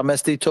earn some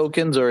SD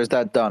tokens, or is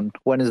that done?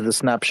 When is the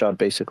snapshot,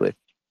 basically?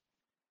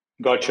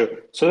 Gotcha.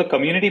 So the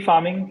community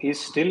farming is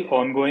still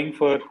ongoing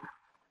for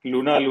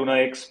Luna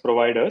X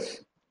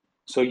providers.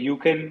 So you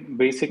can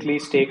basically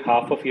stake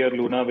half of your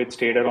Luna with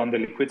Stader on the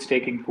liquid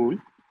staking pool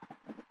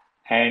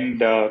and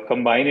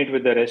combine it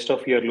with the rest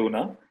of your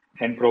Luna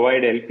and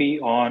provide LP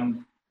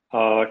on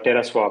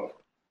TerraSwap.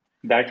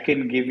 That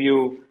can give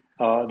you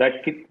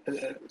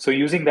so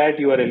using that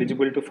you are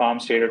eligible to farm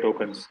Stader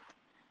tokens,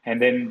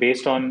 and then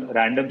based on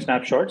random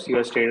snapshots,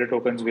 your Stader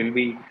tokens will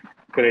be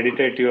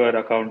credited to your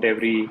account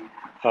every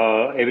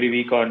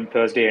week on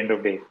Thursday end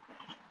of day.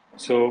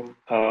 So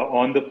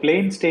on the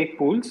plain stake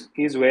pools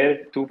is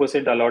where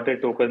 2%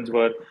 allotted tokens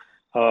were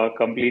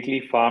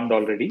completely farmed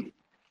already.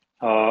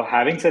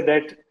 Having said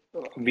that,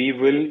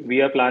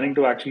 we are planning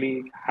to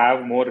actually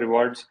have more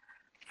rewards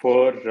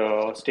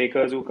for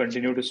stakers who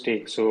continue to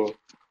stake. So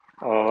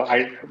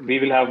we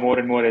will have more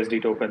and more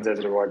SD tokens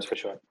as rewards for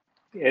sure.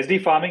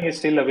 SD farming is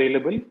still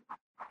available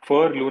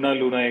for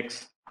Luna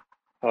X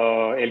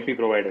LP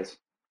providers.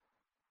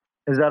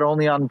 Is that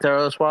only on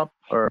TerraSwap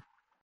or?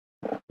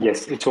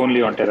 Yes, it's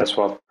only on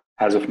TerraSwap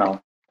as of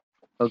now.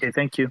 Okay,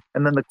 thank you.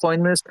 And then the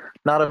coin list,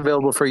 not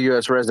available for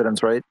US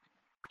residents, right?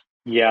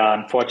 Yeah,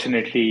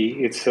 unfortunately,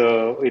 it's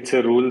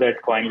a rule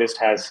that CoinList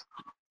has.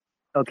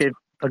 Okay,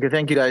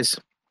 thank you guys.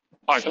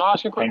 All right, can I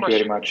ask you a quick Thank question?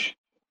 you very much.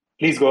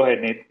 Please go ahead,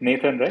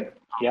 Nathan, right?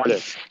 Yeah.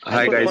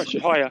 Hi, guys.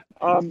 Hiya.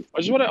 I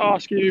just want to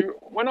ask you,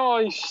 when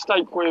I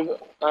stake with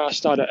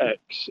Stader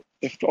X,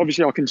 if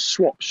obviously I can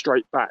swap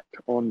straight back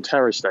on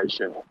Terra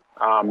Station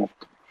and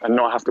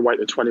not have to wait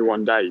the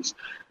 21 days,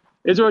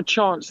 is there a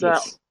chance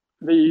that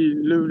the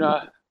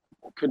Luna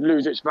could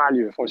lose its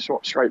value if I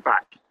swap straight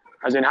back?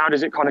 As in, how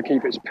does it kind of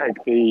keep its peg,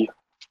 the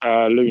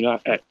Luna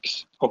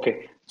X?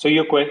 Okay, so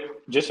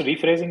just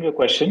rephrasing your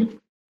question,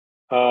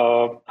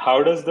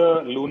 how does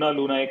the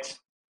Luna X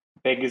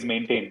peg is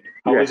maintained?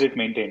 How is it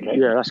maintained, right?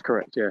 Yeah, that's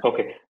correct, yeah.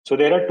 Okay, so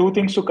there are two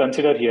things to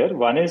consider here.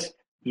 One is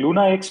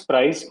Luna X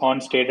price on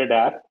Stated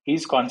app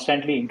is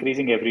constantly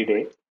increasing every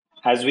day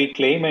as we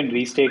claim and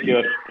restake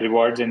your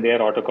rewards in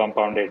their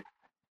auto-compounded,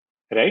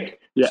 right?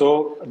 Yeah.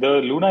 So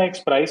the Luna X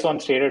price on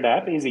Stated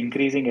app is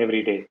increasing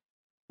every day.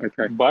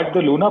 Okay. But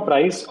the Luna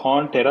price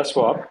on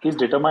TerraSwap is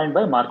determined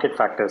by market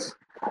factors.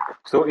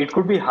 So it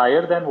could be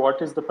higher than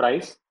what is the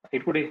price.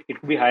 It could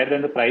be higher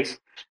than the price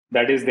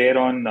that is there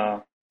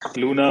on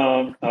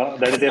Luna,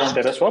 that is there on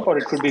TerraSwap, or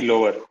it could be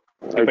lower,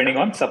 depending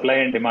on supply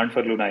and demand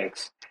for Luna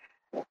X.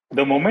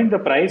 The moment the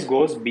price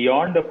goes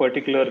beyond a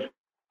particular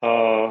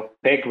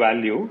peg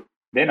value,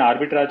 then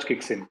arbitrage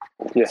kicks in.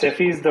 Yes.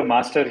 Cephii is the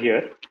master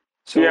here.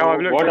 So yeah,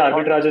 what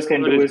arbitrages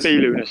can do is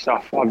Luna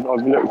stuff. I've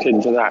looked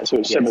into that, so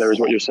it's similar as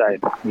what you're saying.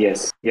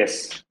 Yes.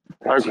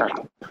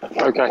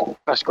 Okay,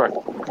 that's great.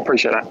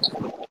 Appreciate that.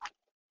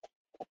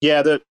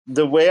 Yeah,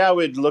 the way I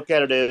would look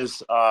at it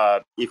is,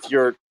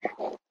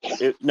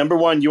 number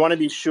one, you want to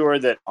be sure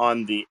that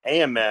on the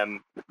AMM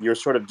you're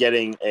sort of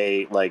getting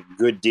a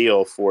good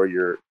deal for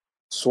your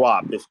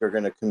swap if you're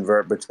going to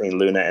convert between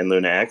Luna and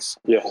Luna X.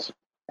 Yes.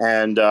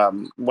 And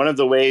one of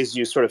the ways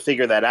you sort of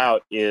figure that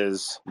out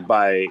is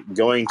by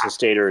going to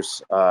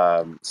Stader's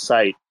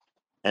site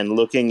and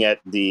looking at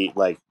the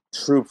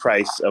true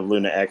price of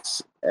Luna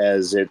X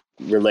as it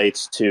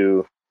relates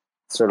to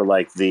sort of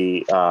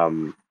the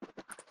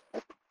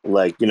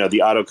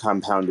the auto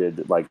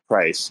compounded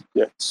price.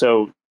 Yeah.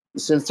 So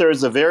since there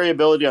is a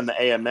variability on the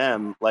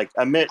AMM,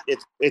 Amit,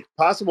 it's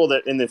possible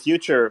that in the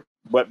future,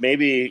 what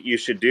maybe you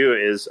should do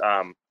is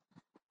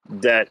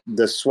that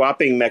the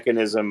swapping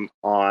mechanism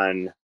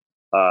on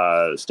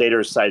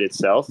Stader's site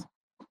itself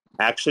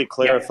actually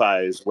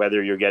clarifies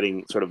whether you're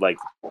getting sort of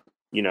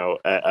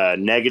a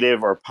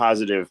negative or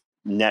positive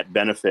net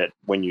benefit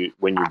when you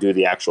do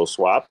the actual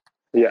swap.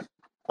 Yeah.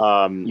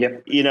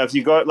 If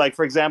you go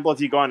for example,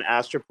 if you go on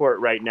Astroport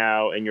right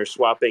now and you're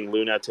swapping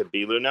Luna to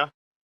B Luna,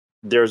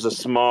 there's a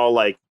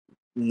small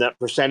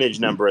percentage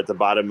number at the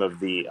bottom of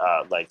the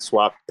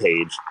swap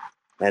page,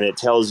 and it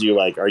tells you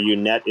are you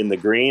net in the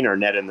green or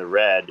net in the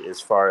red as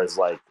far as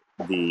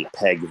the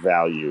peg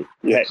value.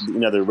 Yes.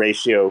 The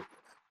ratio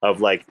of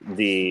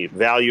the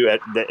value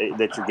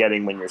that you're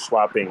getting when you're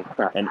swapping,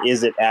 and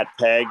is it at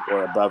peg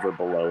or above or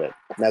below it?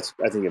 That's,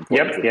 I think,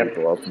 important for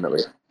people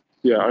ultimately.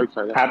 Yeah,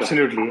 okay.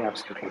 Absolutely.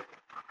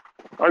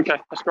 Okay,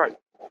 that's great.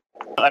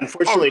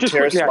 Unfortunately,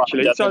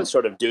 TerraSwap doesn't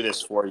sort of do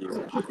this for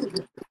you.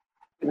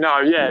 No,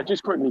 yeah,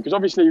 just quickly, because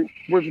obviously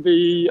with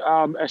the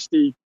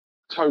SD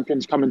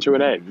tokens coming to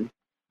an end,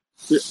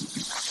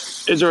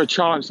 is there a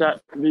chance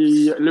that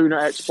the Luna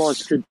X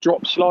price could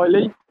drop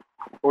slightly?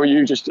 Or are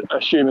you just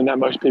assuming that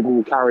most people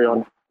will carry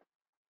on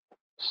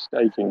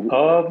staking?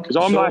 Because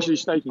I'm not actually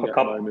staking at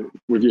the moment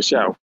with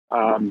yourself.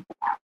 I'm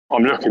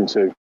looking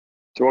to.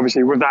 So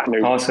obviously with that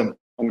news, awesome.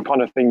 I'm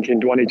kind of thinking,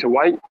 do I need to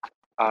wait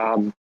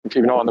and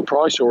keep an eye on the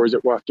price, or is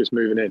it worth just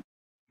moving in?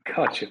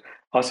 Gotcha.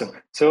 Awesome.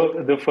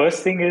 So the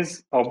first thing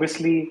is,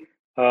 obviously,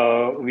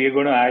 we are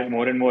going to add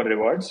more and more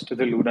rewards to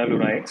the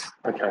Luna X.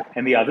 Okay.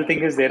 And the other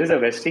thing is there is a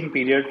vesting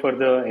period for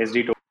the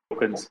SD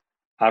tokens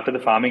after the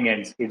farming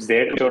ends. It's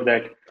there to ensure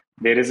that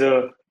there is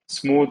a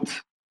smooth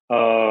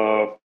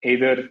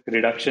either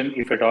reduction,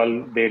 if at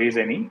all there is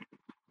any.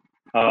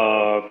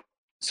 So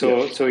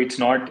it's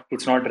not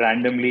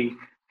randomly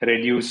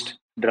reduced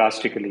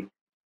drastically.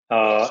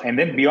 And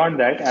then beyond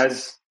that,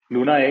 as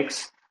Luna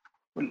X,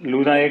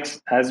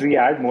 as we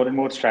add more and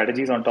more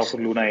strategies on top of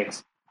Luna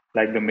X,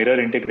 like the mirror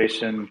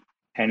integration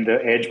and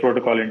the edge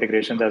protocol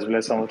integrations, as well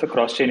as some of the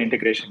cross-chain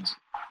integrations,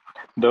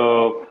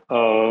 the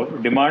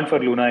demand for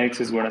Luna X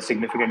is going to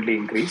significantly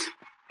increase,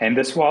 and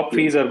the swap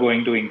fees are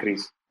going to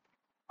increase.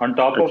 On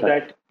top of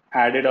that,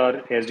 added our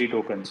SD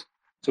tokens.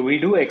 So we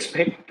do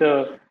expect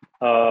the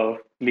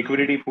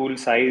liquidity pool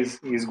size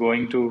is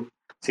going to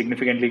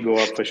significantly go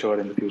up for sure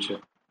in the future.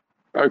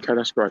 Okay,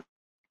 that's great.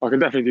 I can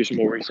definitely do some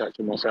more research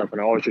on myself,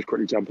 and I was just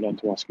quickly jumping on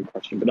to ask a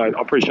question. But no,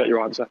 I appreciate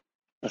your answer.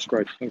 That's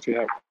great. Thanks for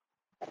your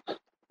help.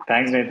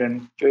 Thanks,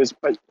 Nathan. Cheers.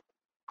 Bye.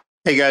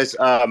 Hey guys,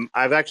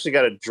 I've actually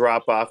got to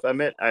drop off.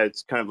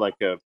 It's kind of like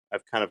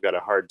I've kind of got a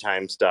hard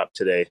time stop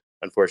today,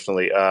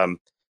 unfortunately.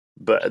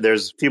 But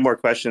there's a few more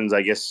questions.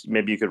 I guess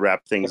maybe you could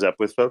wrap things up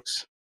with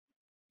folks.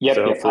 Yep.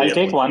 So I'll probably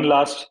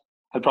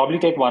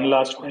take one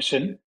last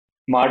question.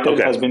 Martin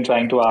has been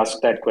trying to ask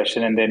that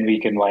question, and then we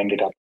can wind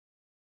it up.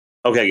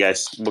 Okay,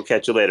 guys, we'll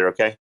catch you later.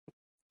 Okay.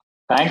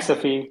 Thanks,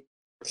 Cephii.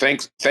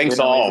 Thanks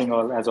all.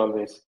 Amazing, as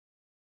always.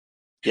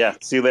 Yeah.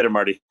 See you later,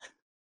 Marty.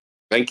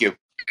 Thank you.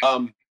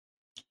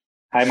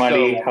 Hi,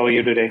 Marty. How are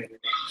you today?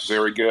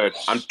 Very good.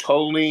 I'm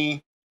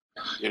totally,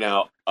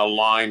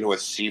 aligned with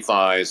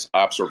Cephii's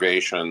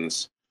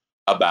observations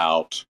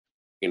about,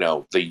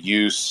 the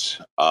use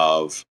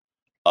of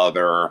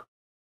other,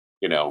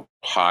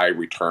 high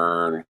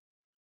return,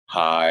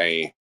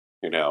 high,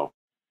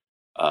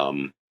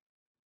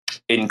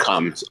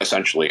 income,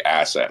 essentially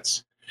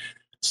assets.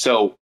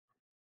 So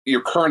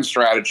your current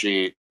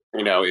strategy,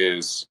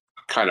 is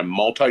kind of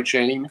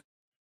multi-chain,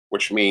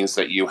 which means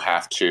that you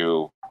have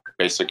to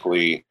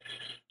basically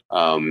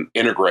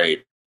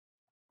integrate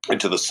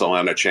into the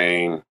Solana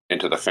chain,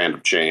 into the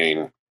Phantom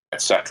chain,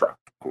 etc.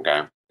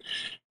 Okay,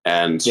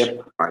 and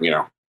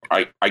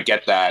I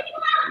get that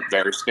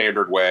very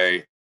standard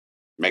way,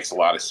 makes a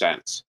lot of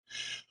sense.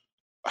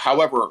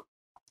 However,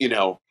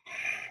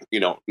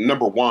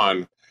 number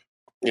one,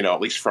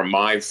 at least from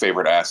my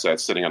favorite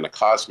assets sitting on the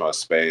Cosmos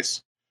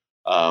space,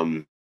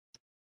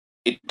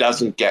 it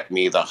doesn't get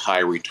me the high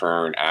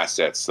return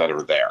assets that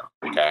are there.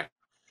 Okay.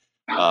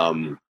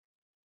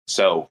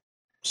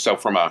 So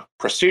from a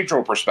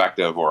procedural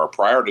perspective or a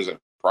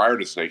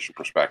prioritization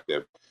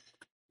perspective,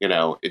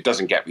 it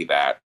doesn't get me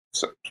that.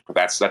 So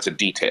that's a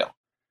detail.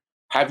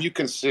 Have you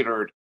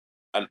considered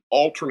an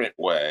alternate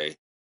way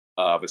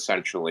of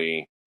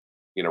essentially,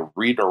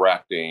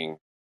 redirecting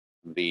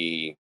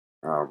the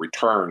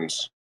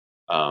returns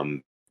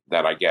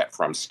that I get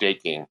from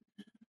staking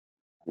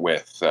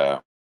with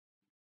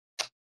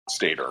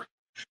Stader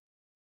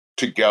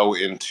to go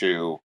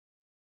into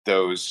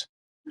those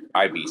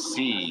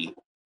IBC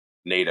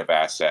native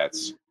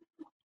assets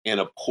in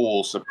a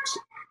pool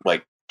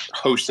like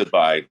hosted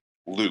by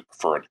Loop,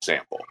 for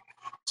example?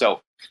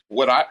 So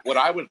what I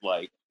would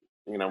like,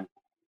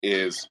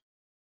 is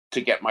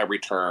to get my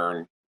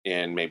return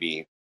in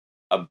maybe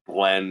a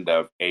blend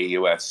of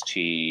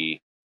AUST,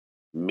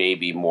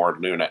 maybe more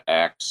Luna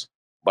X,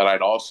 but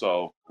I'd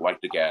also like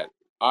to get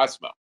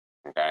Osmo,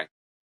 okay?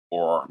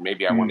 Or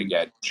maybe I want to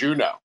get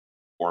Juno,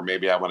 or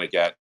maybe I want to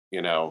get,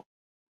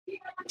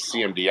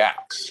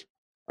 CMDX,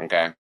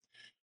 okay?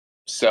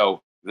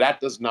 So that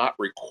does not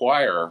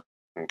require,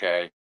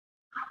 okay,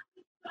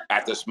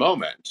 at this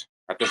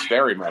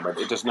very moment,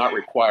 it does not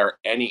require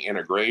any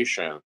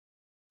integration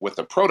with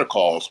the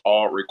protocols.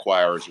 All it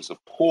requires is a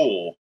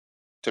pool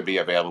to be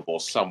available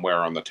somewhere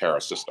on the Terra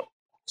system.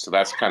 So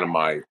that's kind of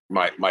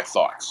my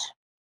thoughts.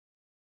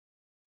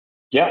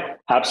 Yeah,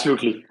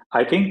 absolutely.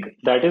 I think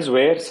that is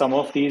where some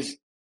of these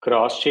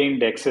cross-chain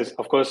dexes,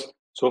 of course,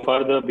 so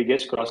far the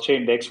biggest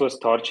cross-chain dex was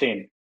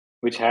Thorchain,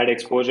 which had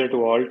exposure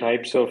to all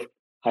types of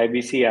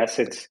IBC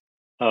assets.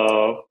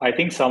 I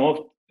think some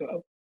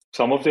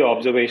of the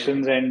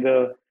observations and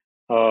the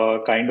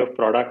kind of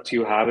products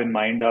you have in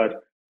mind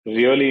are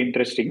really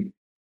interesting.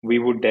 We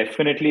would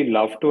definitely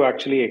love to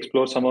actually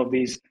explore some of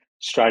these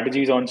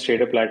strategies on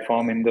Stader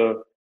platform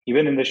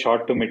even in the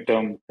short to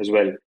midterm as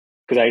well.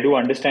 Because I do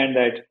understand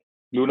that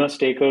Luna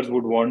stakers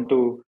would want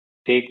to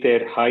take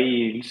their high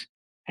yields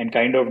and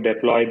kind of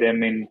deploy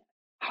them in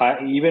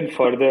even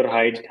further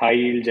high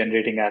yield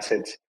generating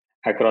assets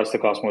across the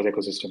Cosmos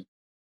ecosystem.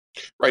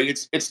 Right.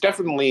 It's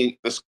definitely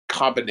this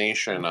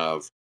combination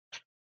of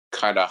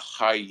kind of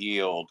high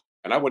yield,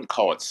 and I wouldn't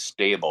call it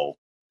stable,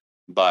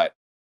 but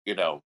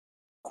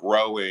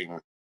growing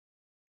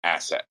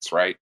assets,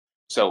 right?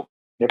 So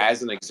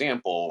as an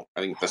example,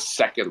 I think the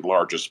second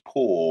largest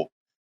pool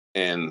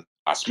in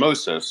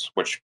Osmosis,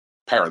 which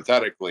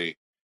parenthetically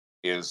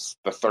is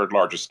the third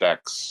largest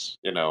DEX,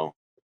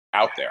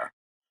 out there,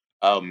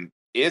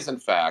 is in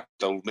fact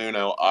the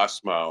Luno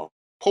Osmo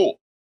pool,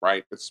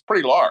 right? It's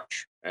pretty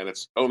large, and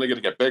it's only going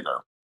to get bigger.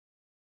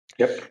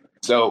 Yep.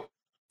 So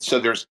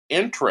there's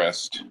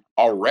interest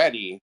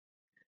already.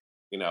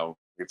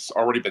 It's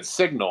already been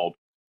signaled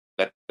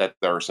that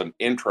there's an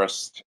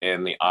interest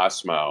in the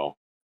Osmo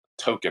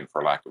token,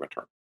 for lack of a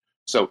term.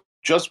 So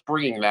just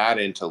bringing that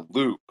into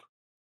loop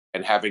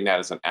and having that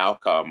as an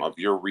outcome of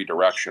your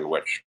redirection,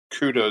 which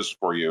kudos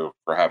for you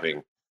for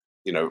having,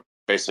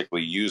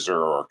 basically user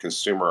or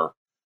consumer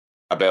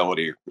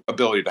ability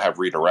to have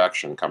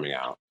redirection coming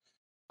out.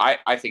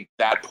 I think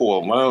that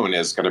pool alone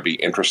is going to be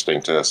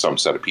interesting to some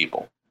set of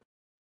people.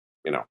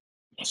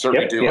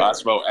 Certainly do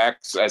Osmo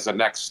X as a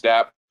next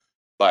step,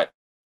 but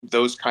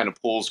those kind of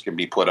pools can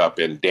be put up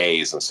in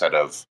days instead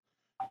of,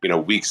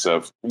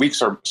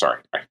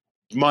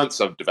 months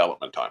of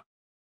development time.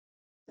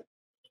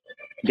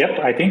 Yep,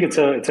 I think it's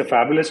a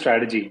fabulous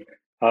strategy.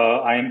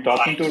 I am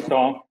talking to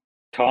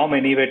Tom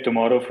anyway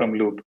tomorrow from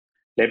Loop.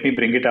 Let me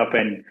bring it up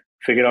and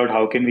figure out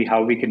how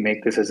we can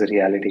make this as a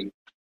reality.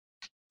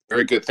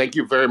 Very good. Thank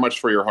you very much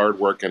for your hard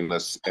work in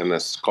this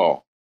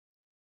call.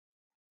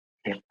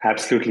 Yeah,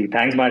 absolutely.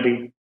 Thanks,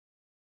 Marty.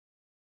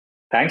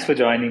 Thanks for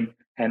joining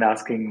and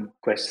asking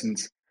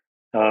questions.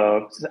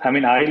 I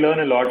learn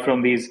a lot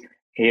from these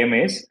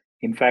AMAs.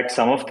 In fact,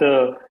 some of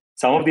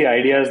the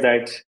ideas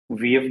that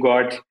we have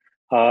got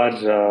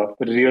are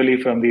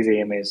really from these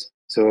AMAs.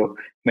 So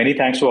many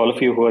thanks to all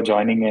of you who are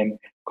joining and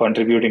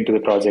contributing to the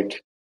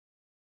project.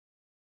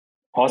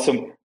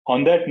 Awesome.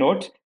 On that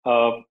note,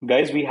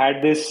 guys, we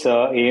had this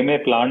AMA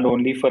planned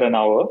only for an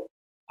hour.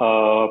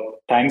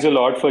 Thanks a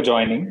lot for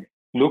joining.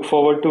 Look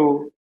forward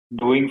to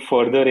doing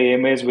further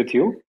AMAs with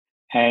you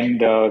and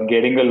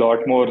getting a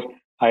lot more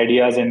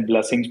ideas and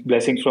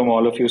blessings from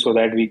all of you so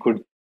that we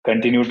could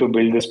continue to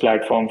build this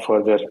platform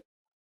further.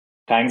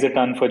 Thanks a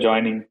ton for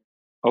joining.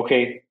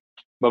 Okay.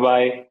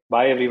 Bye-bye.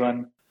 Bye,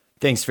 everyone.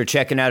 Thanks for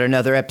checking out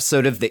another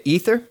episode of The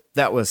Ether.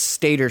 That was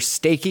Stader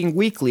Staking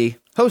Weekly,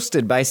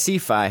 hosted by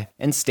Cephii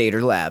and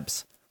Stader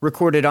Labs.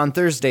 Recorded on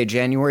Thursday,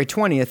 January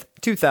 20th,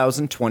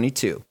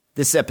 2022.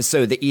 This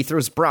episode of The Ether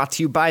was brought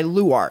to you by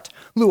Luart.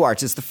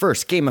 Luart is the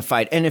first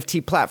gamified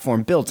NFT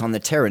platform built on the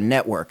Terra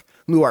network.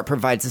 Luart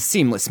provides a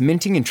seamless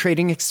minting and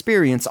trading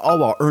experience, all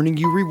while earning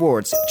you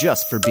rewards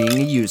just for being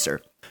a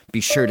user.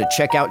 Be sure to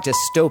check out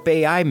Dystope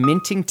AI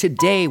minting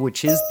today,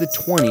 which is the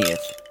 20th.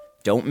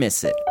 Don't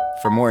miss it.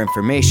 For more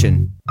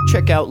information,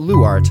 check out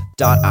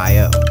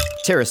luart.io.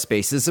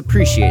 TerraSpaces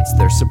appreciates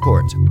their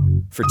support.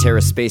 For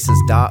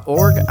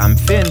terraspaces.org, I'm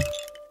Finn.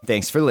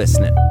 Thanks for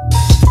listening.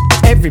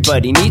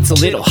 Everybody needs a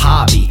little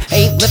hobby.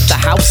 Ain't left the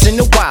house in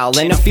a while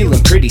and I'm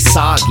feeling pretty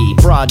soggy.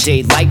 Broad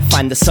daylight,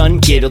 find the sun,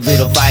 get a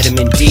little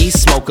vitamin D.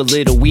 Smoke a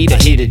little weed, or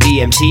hit a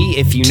DMT.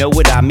 If you know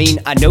what I mean,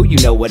 I know you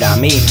know what I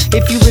mean.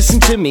 If you listen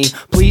to me,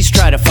 please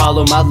try to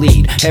follow my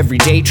lead. Every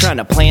day trying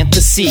to plant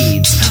the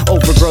seeds.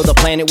 Overgrow the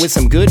planet with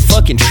some good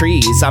fucking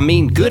trees. I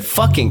mean, good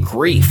fucking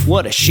grief.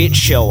 What a shit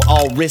show.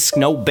 All risk,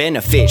 no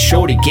benefit.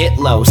 Shorty get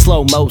low,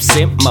 slow-mo,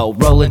 simp-mo.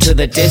 Roll into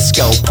the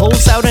disco.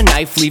 Pulls out a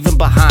knife, leaving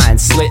behind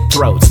slit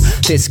throats.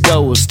 This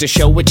goes to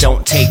show it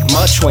don't take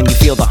much. When you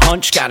feel the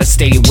hunch, gotta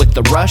stay with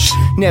the rush.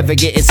 Never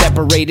getting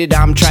separated,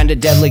 I'm trying to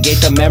delegate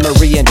the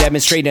memory and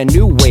demonstrate a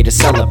new way to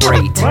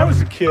celebrate. When I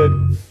was a kid,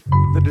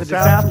 the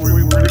disaster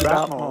we worried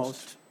about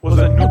most was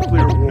a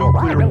nuclear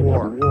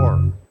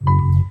war.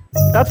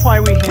 That's why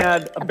we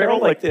had a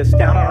barrel like this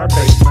down in our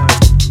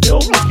basement,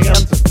 filled with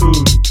cans of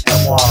food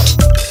and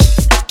water.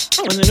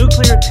 When the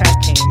nuclear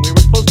attack came, we were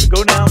supposed to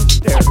go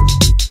downstairs,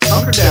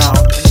 hunker down,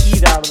 and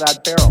eat out of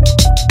that barrel.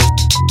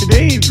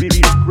 Today,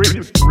 the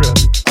greatest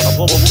risk of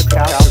global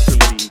catastrophe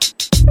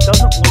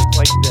doesn't look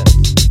like this.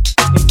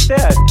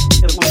 Instead,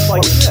 it looks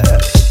like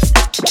this.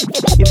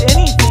 If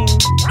anything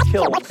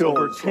kills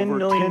over 10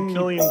 million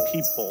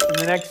people in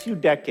the next few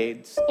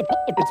decades,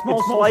 it's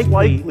most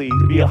likely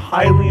to be a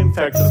highly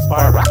infectious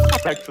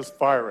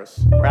virus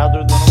rather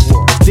than a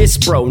war. This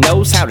bro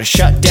knows how to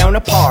shut down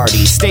a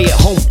party. Stay at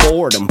home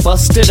boredom,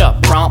 busted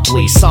up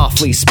promptly.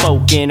 Softly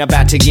spoken,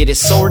 about to get it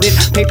sorted.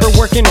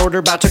 Paperwork in order,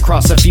 about to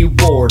cross a few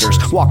borders.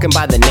 Walking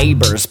by the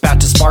neighbors, about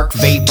to spark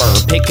vapor.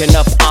 Picking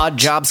up odd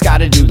jobs,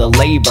 gotta do the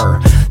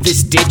labor.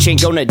 This ditch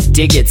ain't gonna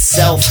dig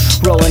itself.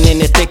 Rolling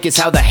in it thick is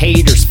how the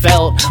haters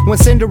felt. When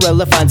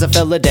Cinderella finds a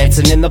fella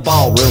dancing in the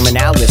ballroom and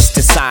Alice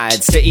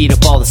decides to eat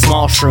up all the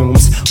small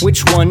shrooms.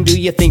 Which one do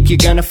you think you're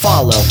gonna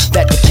follow?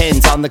 That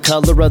depends on the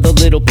color of the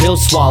little pill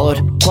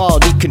swallowed.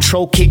 Quality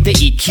control, kick the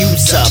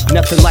EQs up.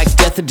 Nothing like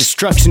death and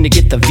destruction to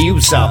get the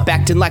views up.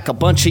 Acting like a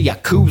bunch of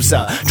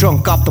Yakuza.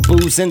 Drunk off the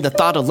booze and the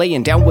thought of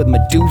laying down with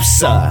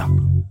Medusa.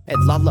 At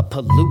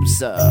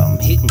Lollapalooza, I'm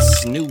hitting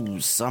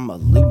snooze, I'm a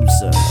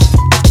loser.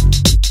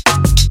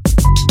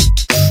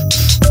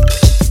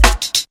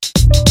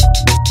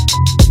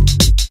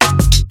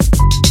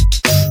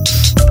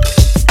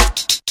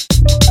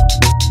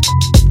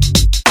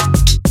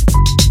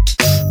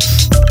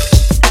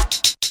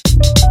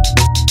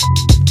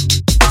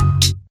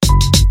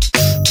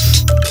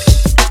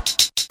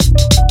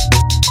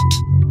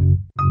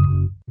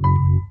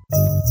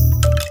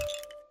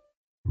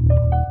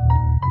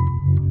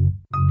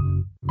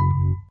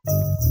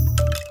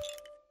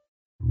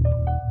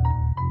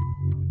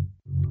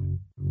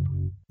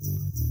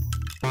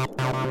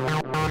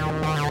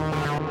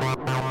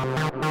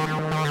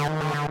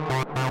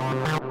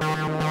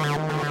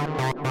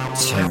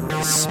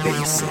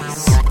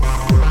 spaces.